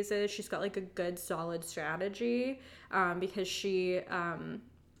Louise is. She's got like a good solid strategy because she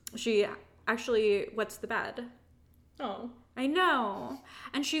actually wets the bed. Oh. I know.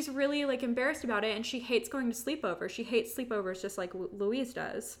 And she's really like embarrassed about it, and she hates going to sleepovers. She hates sleepovers just like Louise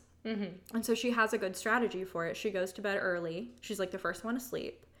does. Mm-hmm. And so she has a good strategy for it. She goes to bed early. She's like the first one to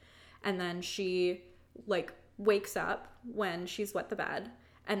sleep. And then she like wakes up when she's wet the bed,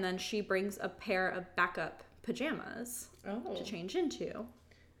 and then she brings a pair of backup pajamas to change into.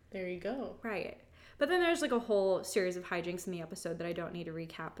 There you go. Right. But then there's like a whole series of hijinks in the episode that I don't need to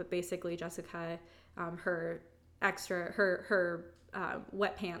recap. But basically Jessica, her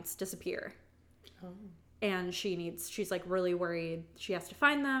wet pants disappear. Oh. And she's like really worried. She has to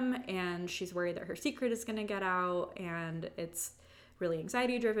find them, and she's worried that her secret is going to get out, and it's really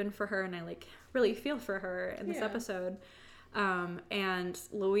anxiety driven for her, and I like really feel for her in this episode. And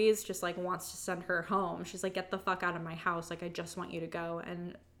Louise just like wants to send her home. She's like, get the fuck out of my house. Like, I just want you to go.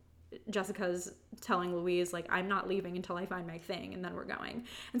 And Jessica's telling Louise like, I'm not leaving until I find my thing, and then we're going.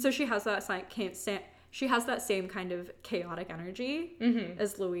 And so she has that same kind of chaotic energy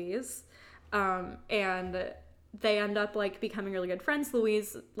as Louise. And they end up like becoming really good friends.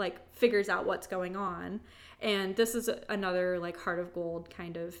 Louise like figures out what's going on. And this is another like heart of gold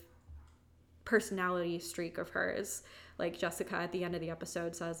kind of personality streak of hers. Like Jessica at the end of the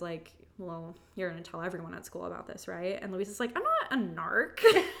episode says like, well, you're going to tell everyone at school about this, right? And Louise is like, I'm not a narc.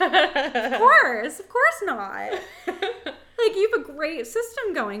 Of course not. Like, you have a great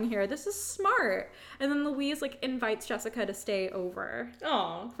system going here. This is smart. And then Louise, like, invites Jessica to stay over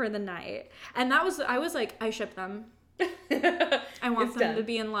for the night. And I was like, I ship them. I want them to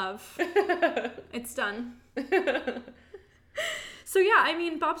be in love. It's done. So, yeah, I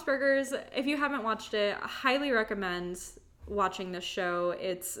mean, Bob's Burgers, if you haven't watched it, I highly recommend watching this show.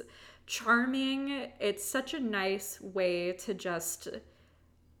 It's charming. It's such a nice way to just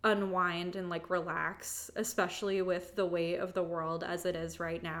unwind and like relax, especially with the weight of the world as it is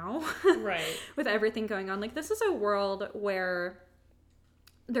right now. Right. With everything going on. Like, this is a world where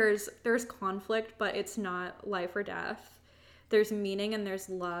there's conflict, but it's not life or death. There's meaning and there's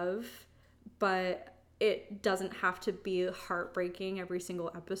love, but it doesn't have to be heartbreaking every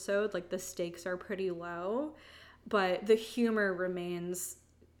single episode. Like, the stakes are pretty low, but the humor remains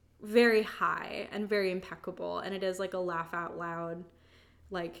very high and very impeccable. And it is like a laugh out loud.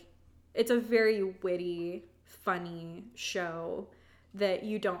 Like, it's a very witty, funny show that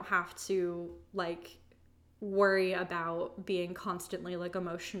you don't have to, like, worry about being constantly, like,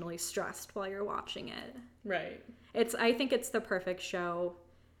 emotionally stressed while you're watching it. Right. I think it's the perfect show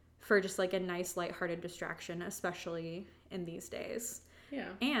for just, like, a nice, lighthearted distraction, especially in these days. Yeah.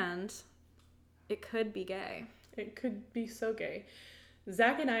 And it could be gay. It could be so gay.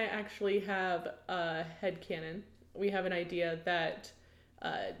 Zach and I actually have a headcanon. We have an idea that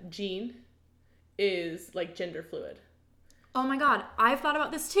Jean is, like, gender fluid. Oh my god, I've thought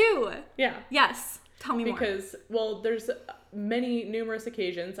about this too. Yeah. Yes. Tell me more. Because, well, there's numerous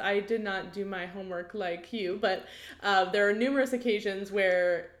occasions. I did not do my homework like you, but there are numerous occasions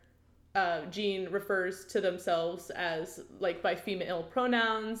where Jean refers to themselves as, like, by female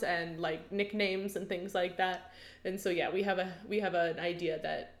pronouns and, like, nicknames and things like that. And so, yeah, we have an idea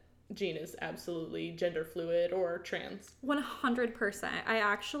that Jean is absolutely gender fluid or trans. 100%. I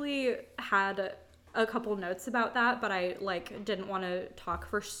actually had a couple notes about that, but I, like, didn't want to talk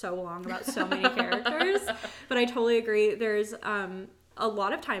for so long about so many characters. But I totally agree. There's a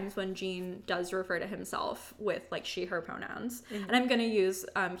lot of times when Jean does refer to himself with, like, she, her pronouns. Mm-hmm. And I'm going to use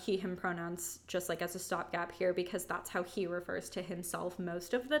he, him pronouns just, like, as a stopgap here because that's how he refers to himself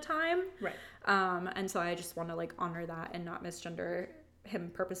most of the time. Right. And so I just want to, like, honor that and not misgender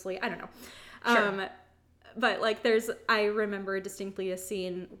him purposely. I don't know. Sure. But, like, I remember distinctly a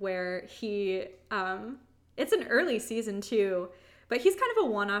scene where he, it's an early season too, but he's kind of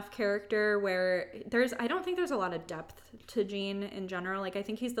a one-off character where I don't think there's a lot of depth to Jean in general. Like, I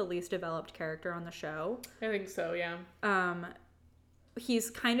think he's the least developed character on the show. I think so, yeah. He's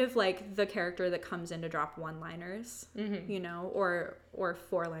kind of like the character that comes in to drop one-liners, mm-hmm. you know, or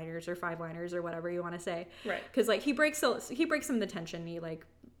four-liners or five-liners or whatever you want to say. Right. Because, like, he breaks some of the tension. He, like,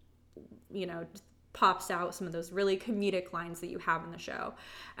 you know, pops out some of those really comedic lines that you have in the show.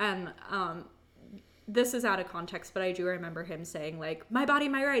 And this is out of context, but I do remember him saying, like, my body,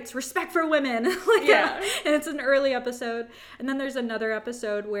 my rights, respect for women. Like, yeah. And it's an early episode. And then there's another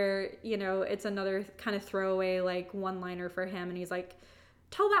episode where, you know, it's another kind of throwaway, like, one-liner for him. And he's like,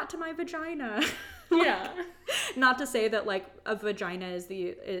 tell that to my vagina. Like, yeah. Not to say that, like, a vagina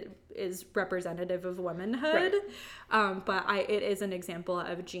is representative of womanhood, right. But it is an example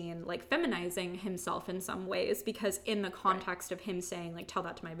of Jean, like, feminizing himself in some ways, because in the context of him saying, like, tell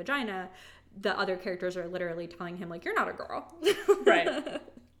that to my vagina, the other characters are literally telling him, like, you're not a girl. Right.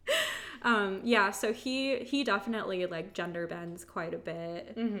 Yeah, so he definitely, like, gender bends quite a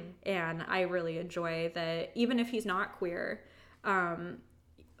bit, mm-hmm. and I really enjoy that even if he's not queer,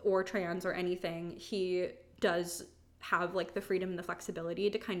 or trans or anything, he does have, like, the freedom and the flexibility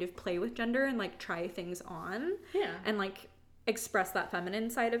to kind of play with gender and, like, try things on. Yeah. And, like, express that feminine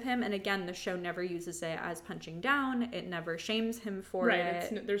side of him. And again, the show never uses it as punching down. It never shames him for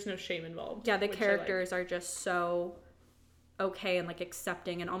it. Right. There's no shame involved. Yeah, the characters are just so okay and, like,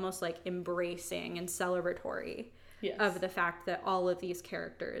 accepting and almost, like, embracing and celebratory of the fact that all of these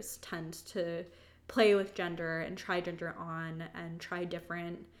characters tend to play with gender and try gender on and try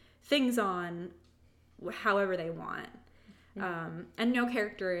different things on however they want. Mm-hmm. And no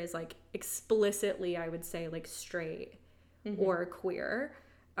character is, like, explicitly, I would say, like, straight mm-hmm. or queer.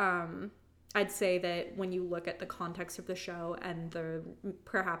 I'd say that when you look at the context of the show and the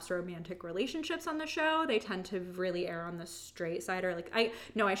perhaps romantic relationships on the show, they tend to really err on the straight side, or, like, I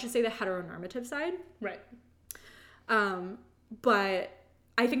should say the heteronormative side. Right. But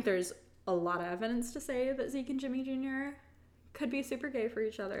I think there's a lot of evidence to say that Zeke and Jimmy Jr. could be super gay for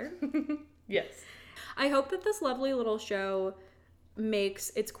each other. Yes. I hope that this lovely little show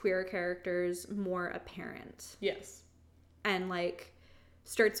makes its queer characters more apparent. Yes. And, like,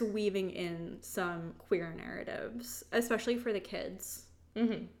 starts weaving in some queer narratives, especially for the kids.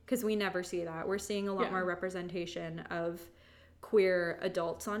 Because we never see that. We're seeing a lot more representation of queer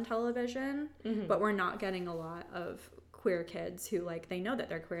adults on television, but we're not getting a lot of queer kids who, like, they know that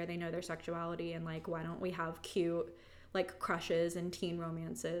they're queer, they know their sexuality, and, like, why don't we have cute, like, crushes and teen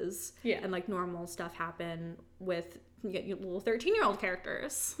romances and, like, normal stuff happen with little 13-year-old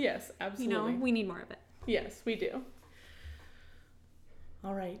characters. Yes, absolutely. We need more of it. Yes, we do.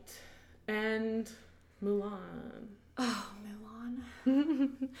 All right. And Mulan. Oh,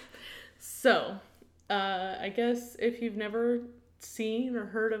 Mulan. So, I guess if you've never seen or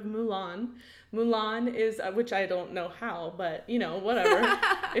heard of Mulan, Mulan is, which I don't know how, but, whatever.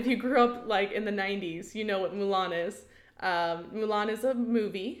 If you grew up, like, in the 90s, you know what Mulan is. Mulan is a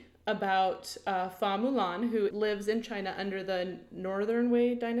movie about Fa Mulan, who lives in China under the Northern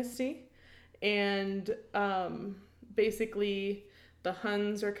Wei dynasty. And basically, the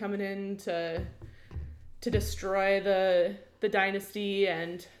Huns are coming in to destroy the dynasty,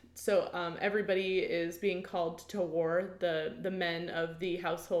 and so everybody is being called to war. The men of the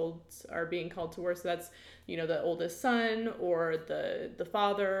households are being called to war. So that's the oldest son or the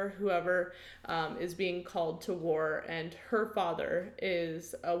father, whoever is being called to war. And her father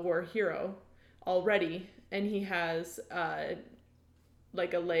is a war hero already, and he has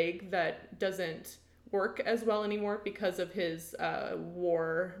like a leg that doesn't work as well anymore because of his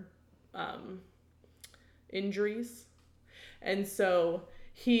war injuries. And so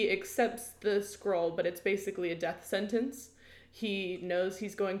he accepts the scroll, but it's basically a death sentence. He knows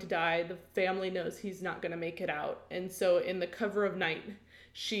he's going to die. The family knows he's not going to make it out. And so in the cover of night,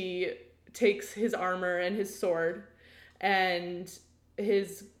 she takes his armor and his sword and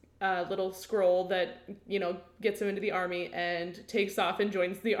his little scroll that, gets him into the army, and takes off and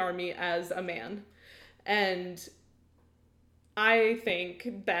joins the army as a man. And I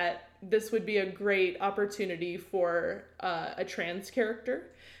think that this would be a great opportunity for a trans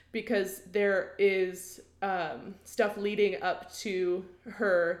character, because there is stuff leading up to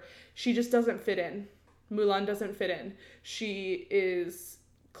her. She just doesn't fit in. Mulan doesn't fit in. She is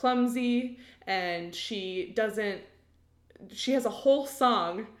clumsy, and she has a whole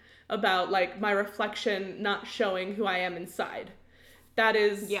song about, like, my reflection not showing who I am inside. That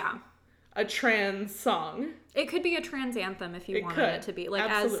is a trans song. It could be a trans anthem if you wanted it to be. Like,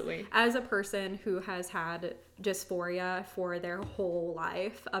 absolutely. As a person who has had dysphoria for their whole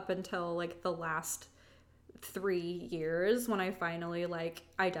life up until, like, the last 3 years, when I finally, like,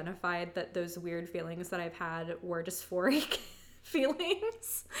 identified that those weird feelings that I've had were dysphoric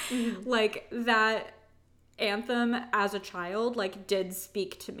feelings, like, that anthem as a child, like, did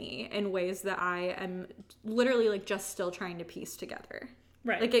speak to me in ways that I am literally, like, just still trying to piece together.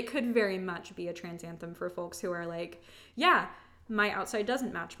 Right. Like, it could very much be a trans anthem for folks who are like, yeah, my outside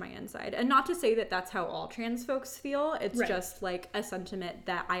doesn't match my inside. And not to say that that's how all trans folks feel. It's just, like, a sentiment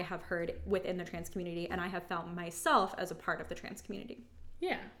that I have heard within the trans community, and I have felt myself as a part of the trans community.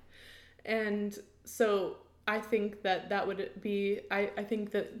 Yeah. And so I think that would be, I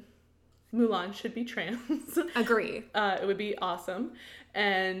think that Mulan should be trans. Agree. It would be awesome.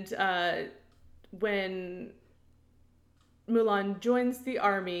 And when Mulan joins the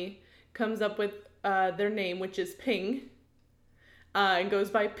army, comes up with their name, which is Ping, and goes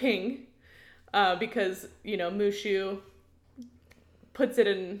by Ping, because Mushu puts it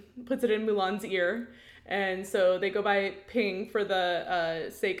in Mulan's ear, and so they go by Ping for the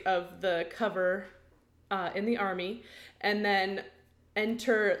sake of the cover in the army. And then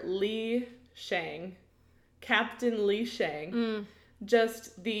enter Li Shang, Captain Li Shang,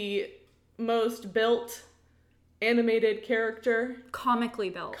 just the most built animated character, comically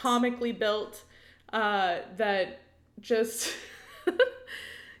built, that just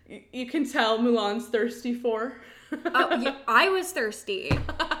you can tell Mulan's thirsty for. Oh, yeah, I was thirsty.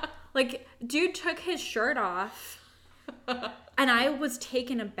 Like, dude took his shirt off, and I was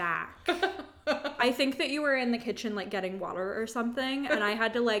taken aback. I think that you were in the kitchen, like, getting water or something, and I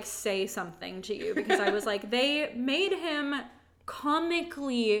had to, like, say something to you, because I was like, they made him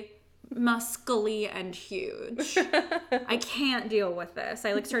comically muscly and huge. I can't deal with this.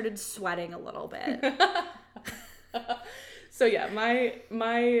 I, like, started sweating a little bit. So yeah,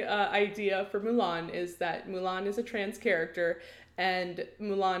 my idea for Mulan is that Mulan is a trans character, and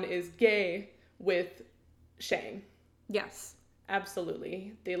Mulan is gay with Shang. Yes.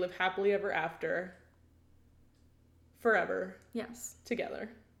 Absolutely. They live happily ever after. Forever. Yes. Together.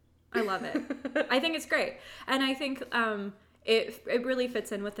 I love it. I think it's great. And I think it really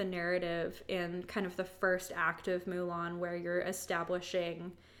fits in with the narrative in kind of the first act of Mulan, where you're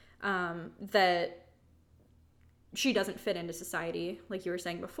establishing that she doesn't fit into society, like you were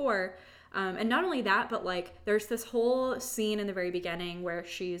saying before. And not only that, but like there's this whole scene in the very beginning where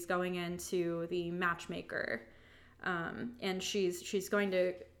she's going into the matchmaker, and she's going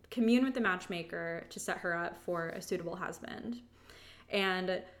to commune with the matchmaker to set her up for a suitable husband.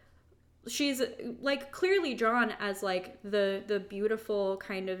 And she's like clearly drawn as like the beautiful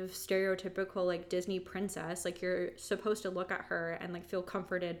kind of stereotypical like Disney princess. Like you're supposed to look at her and like feel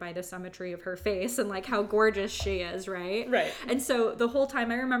comforted by the symmetry of her face and like how gorgeous she is, right? Right. And so the whole time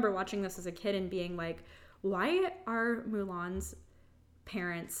I remember watching this as a kid and being like, why are Mulan's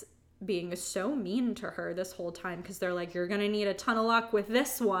parents being so mean to her this whole time? Because they're like, you're gonna need a ton of luck with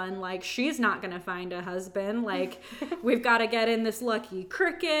this one, like she's not gonna find a husband, like we've got to get in this lucky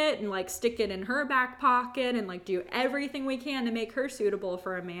cricket and like stick it in her back pocket and like do everything we can to make her suitable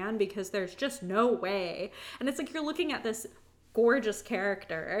for a man, because there's just no way. And it's like you're looking at this gorgeous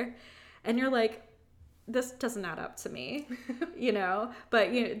character and you're like, this doesn't add up to me. You know,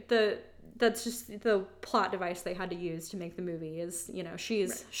 but you know, that's just the plot device they had to use to make the movie is, you know,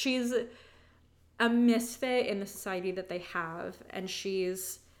 she's a misfit in the society that they have, and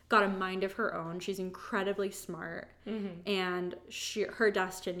she's got a mind of her own. She's incredibly smart, and her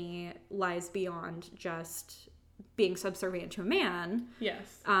destiny lies beyond just being subservient to a man.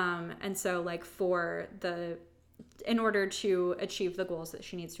 Yes. And so like in order to achieve the goals that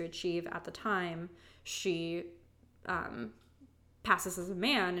she needs to achieve at the time, she passes as a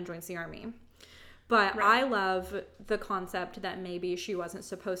man and joins the army. But right. I love the concept that maybe she wasn't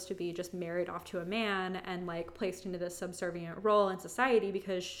supposed to be just married off to a man and like placed into this subservient role in society,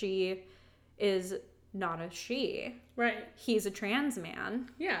 because she is not a she. Right. He's a trans man.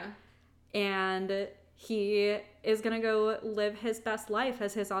 Yeah. And he is going to go live his best life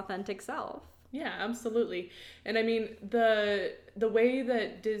as his authentic self. Yeah, absolutely. And I mean, the way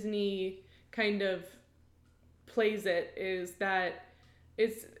that Disney kind of plays it is that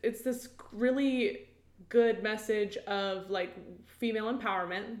it's this really good message of like female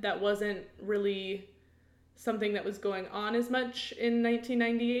empowerment that wasn't really something that was going on as much in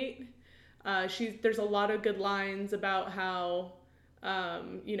 1998. There's a lot of good lines about how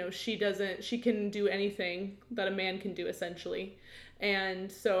you know, she can do anything that a man can do, essentially. And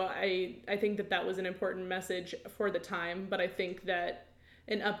so I think that was an important message for the time, but I think that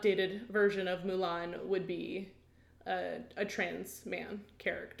an updated version of Mulan would be a trans man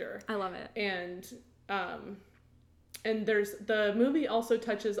character. I love it. And there's the movie also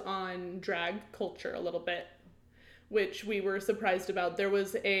touches on drag culture a little bit, which we were surprised about. There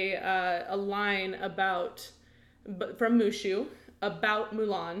was a line from Mushu about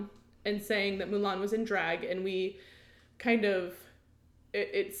Mulan and saying that Mulan was in drag, and we kind of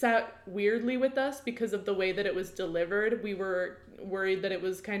it sat weirdly with us because of the way that it was delivered. We were worried that it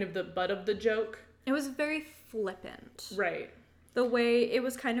was kind of the butt of the joke. It was very flippant. Right. The way it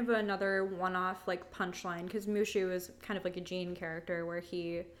was kind of another one-off like punchline, because Mushu is kind of like a Gene character where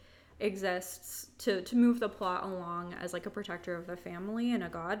he exists to move the plot along as like a protector of the family and a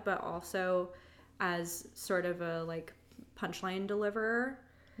god, but also as sort of a like punchline deliverer.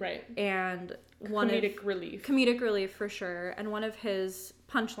 Right. And comedic relief. Comedic relief for sure. And one of his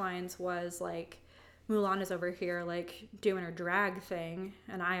punchlines was like, Mulan is over here like doing her drag thing,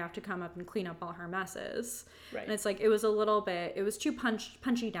 and I have to come up and clean up all her messes. Right. And it's like it was too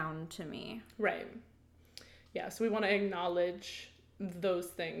punchy down to me. Right. Yeah, so we want to acknowledge those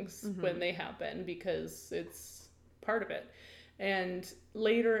things when they happen, because it's part of it. And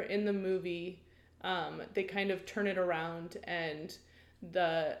later in the movie, they kind of turn it around, and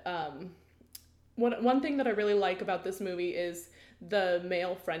the one thing that I really like about this movie is the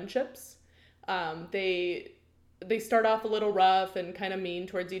male friendships. They start off a little rough and kind of mean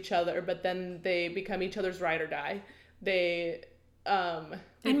towards each other, but then they become each other's ride or die.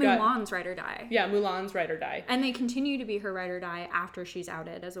 Mulan's ride or die. Yeah, Mulan's ride or die. And they continue to be her ride or die after she's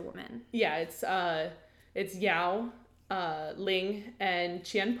outed as a woman. Yeah, it's Yao, Ling, and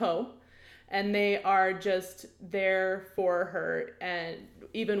Qian Po, and they are just there for her, and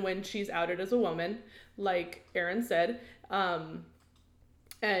even when she's outed as a woman, like Erin said, and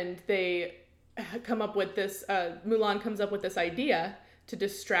they come up with this, Mulan comes up with this idea to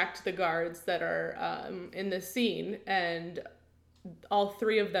distract the guards that are in this scene, and all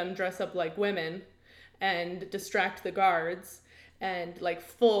three of them dress up like women and distract the guards, and like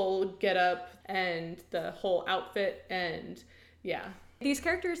full get up and the whole outfit, and yeah. These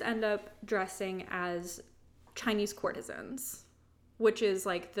characters end up dressing as Chinese courtesans, which is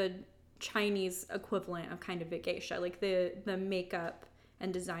like the Chinese equivalent of kind of a geisha. Like the makeup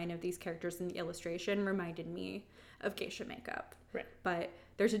and design of these characters in the illustration reminded me of geisha makeup. Right. But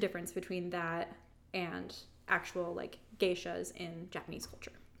there's a difference between that and actual like geishas in Japanese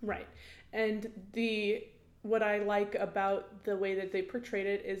culture. Right. And what I like about the way that they portrayed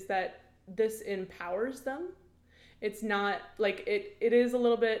it is that this empowers them. It's not like it is a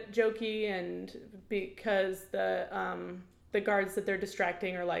little bit jokey, and because the guards that they're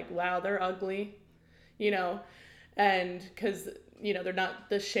distracting are like, wow, they're ugly, and because, they're not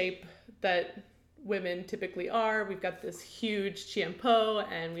the shape that women typically are. We've got this huge chiempo,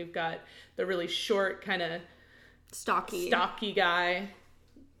 and we've got the really short kind of stocky guy,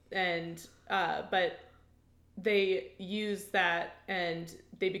 and but they use that and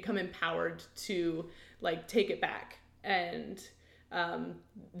they become empowered to like take it back, and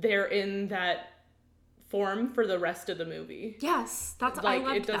they're in that form for the rest of the movie. Yes, that's like,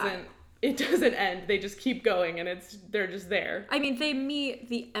 I loved that. It doesn't end. They just keep going, and they're just there. I mean, they meet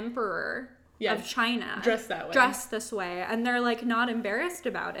the emperor of China dressed this way, and they're like not embarrassed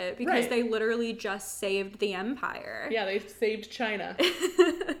about it because they literally just saved the empire. Yeah, they saved China.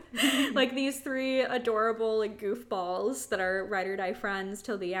 Like these three adorable like goofballs that are ride or die friends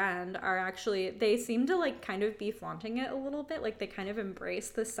till the end are actually, they seem to like kind of be flaunting it a little bit, like they kind of embrace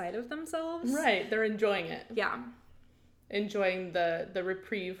this side of themselves. Right, they're enjoying it. Yeah. Enjoying the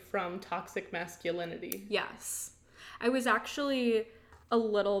reprieve from toxic masculinity. Yes. I was actually a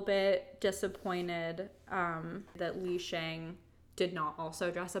little bit disappointed that Li Shang did not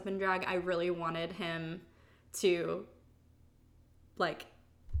also dress up in drag. I really wanted him to like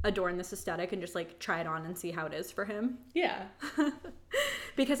adorn this aesthetic and just like try it on and see how it is for him. Yeah.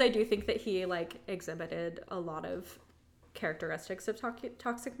 Because I do think that he like exhibited a lot of characteristics of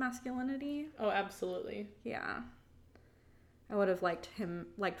toxic masculinity. Oh, absolutely. Yeah. I would have liked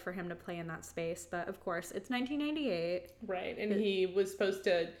for him to play in that space, but of course it's 1998. Right, and he was supposed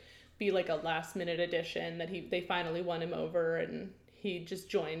to be like a last minute addition that they finally won him over, and he just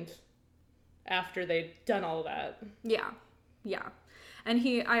joined after they'd done all of that. Yeah. And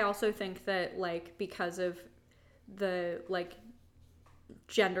I also think that like because of the like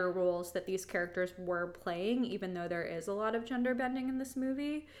gender roles that these characters were playing, even though there is a lot of gender bending in this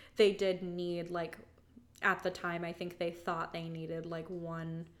movie, they did need like, at the time, I think they thought they needed like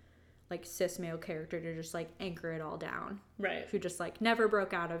one like cis male character to just like anchor it all down. Right. Who just like never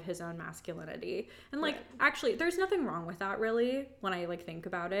broke out of his own masculinity. And like actually there's nothing wrong with that really when I like think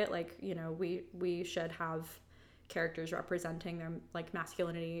about it. Like, we should have characters representing their like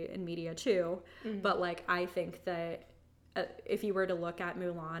masculinity in media too. Mm-hmm. But like I think that if you were to look at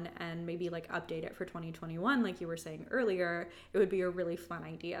Mulan and maybe like update it for 2021 like you were saying earlier, it would be a really fun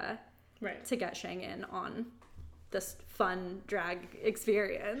idea. Right. To get Shang in on this fun drag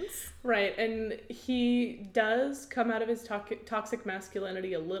experience. Right. And he does come out of his toxic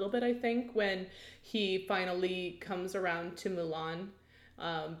masculinity a little bit, I think, when he finally comes around to Mulan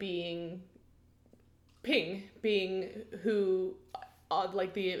being Ping, being who,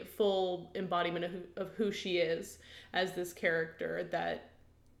 like the full embodiment of who she is as this character that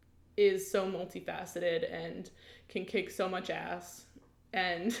is so multifaceted and can kick so much ass.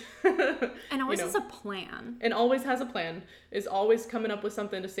 And always has a plan. And always has a plan. Is always coming up with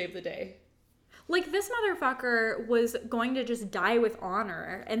something to save the day. Like, this motherfucker was going to just die with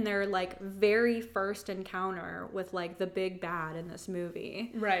honor in their, like, very first encounter with, like, the big bad in this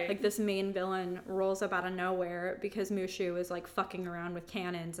movie. Right. Like, this main villain rolls up out of nowhere because Mushu is, like, fucking around with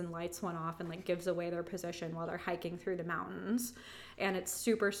cannons and lights went off and, like, gives away their position while they're hiking through the mountains. And it's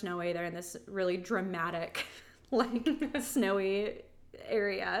super snowy. They're in this really dramatic, like, snowy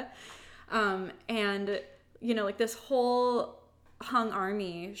area. And, you know, like, this whole hung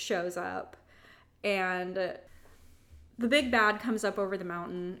army shows up. And the big bad comes up over the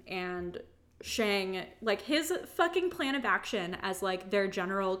mountain, and Shang, like, his fucking plan of action as, like, their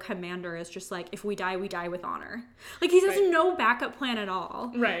general commander is just, like, if we die with honor. Like, he has no backup plan at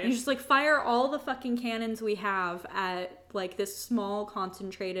all. Right. He's just, like, fire all the fucking cannons we have at, like, this small,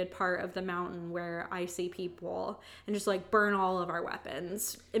 concentrated part of the mountain where I see people, and just, like, burn all of our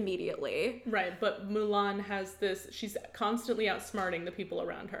weapons immediately. Right, but Mulan has this, she's constantly outsmarting the people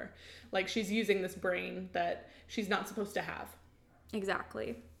around her. Like, she's using this brain that she's not supposed to have.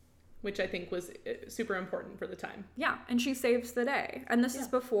 Exactly. Which I think was super important for the time. Yeah, and she saves the day. And this is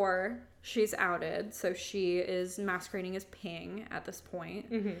before she's outed, so she is masquerading as Ping at this point.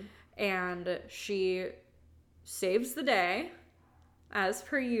 Mm-hmm. And she saves the day, as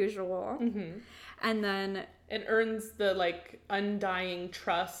per usual. Mm-hmm. And then... and earns the, like, undying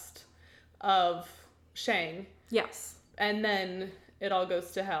trust of Shang. Yes. And then it all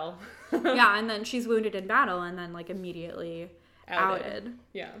goes to hell. Yeah, and then she's wounded in battle and then, like, immediately outed.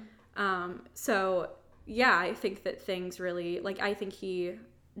 Yeah. So, yeah, I think that things really, like, I think he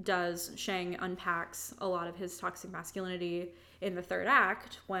Shang unpacks a lot of his toxic masculinity in the third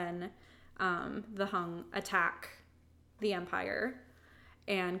act when the Hung attack the Empire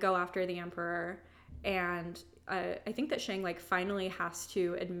and go after the Emperor. And I think that Shang, like, finally has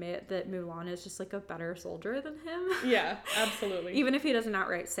to admit that Mulan is just, like, a better soldier than him. Yeah, absolutely. Even if he doesn't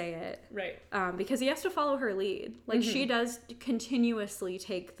outright say it. Right. Because he has to follow her lead. Like, she does continuously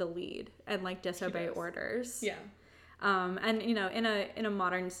take the lead and, like, disobey orders. Yeah. And, you know, in a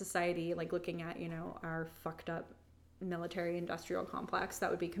modern society, like, looking at, you know, our fucked up military industrial complex, that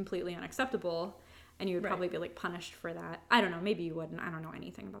would be completely unacceptable. And you would probably be, like, punished for that. I don't know. Maybe you wouldn't. I don't know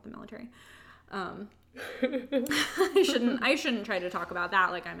anything about the military. I shouldn't try to talk about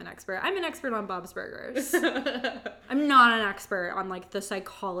that like I'm an expert. I'm an expert on Bob's Burgers. I'm not an expert on, like, the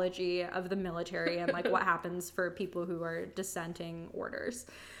psychology of the military and, like, what happens for people who are dissenting orders.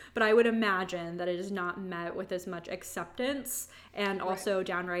 But I would imagine that it is not met with as much acceptance and also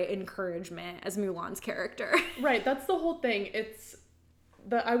downright encouragement as Mulan's character. Right, that's the whole thing.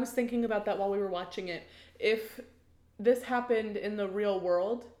 I was thinking about that while we were watching it. If this happened in the real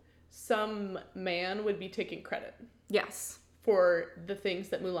world, some man would be taking credit. Yes. For the things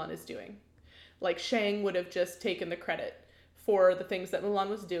that Mulan is doing. Like, Shang would have just taken the credit for the things that Mulan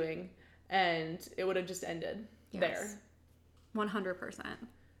was doing, and it would have just ended there. 100%.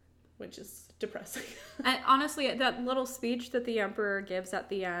 Which is depressing. And honestly, that little speech that the Emperor gives at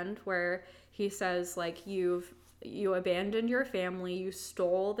the end where he says, like, you abandoned your family, you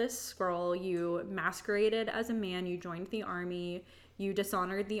stole this scroll, you masqueraded as a man, you joined the army, you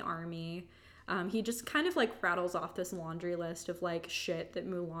dishonored the army. He just kind of, like, rattles off this laundry list of, like, shit that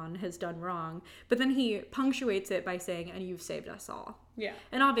Mulan has done wrong. But then he punctuates it by saying, and you've saved us all. Yeah.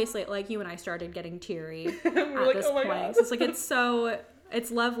 And obviously, like, you and I started getting teary at this point. So it's like,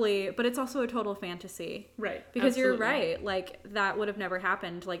 it's lovely, but it's also a total fantasy. Right. Because absolutely. You're right. Like, that would have never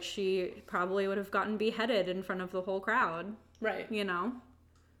happened. Like, she probably would have gotten beheaded in front of the whole crowd. Right. You know?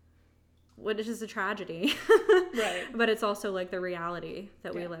 Which is a tragedy. Right. But it's also, like, the reality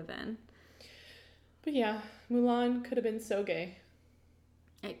that we live in. But yeah, Mulan could have been so gay.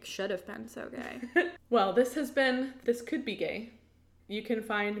 It should have been so gay. Well, this could be gay. You can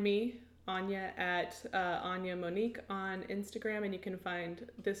find me, Anya, at Anya Monique on Instagram, and you can find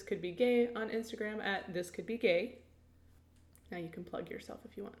This Could Be Gay on Instagram at This Could Be Gay. Now you can plug yourself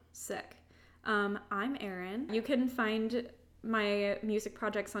if you want. Sick. I'm Erin. You can find my music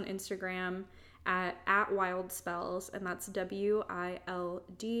projects on Instagram at Wild Spells, and that's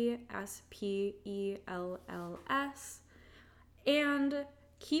WILDSPELLS. And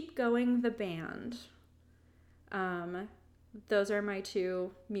Keep Going the Band. Those are my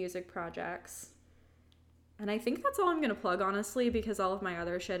two music projects. And I think that's all I'm going to plug, honestly, because all of my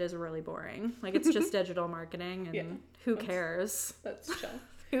other shit is really boring. Like, it's just digital marketing, and who cares? That's chill.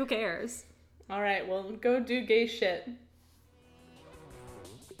 Who cares? All right, well, go do gay shit.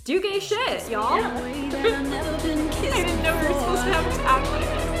 Do gay shit, y'all. Yeah. I didn't know we were supposed to have a tagline.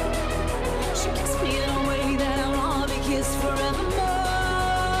 She kissed me in a way that I'll all be kissed forevermore.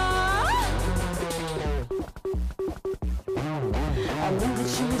 I knew that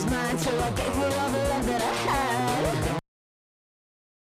she was mine, so I gave her all the love that I had.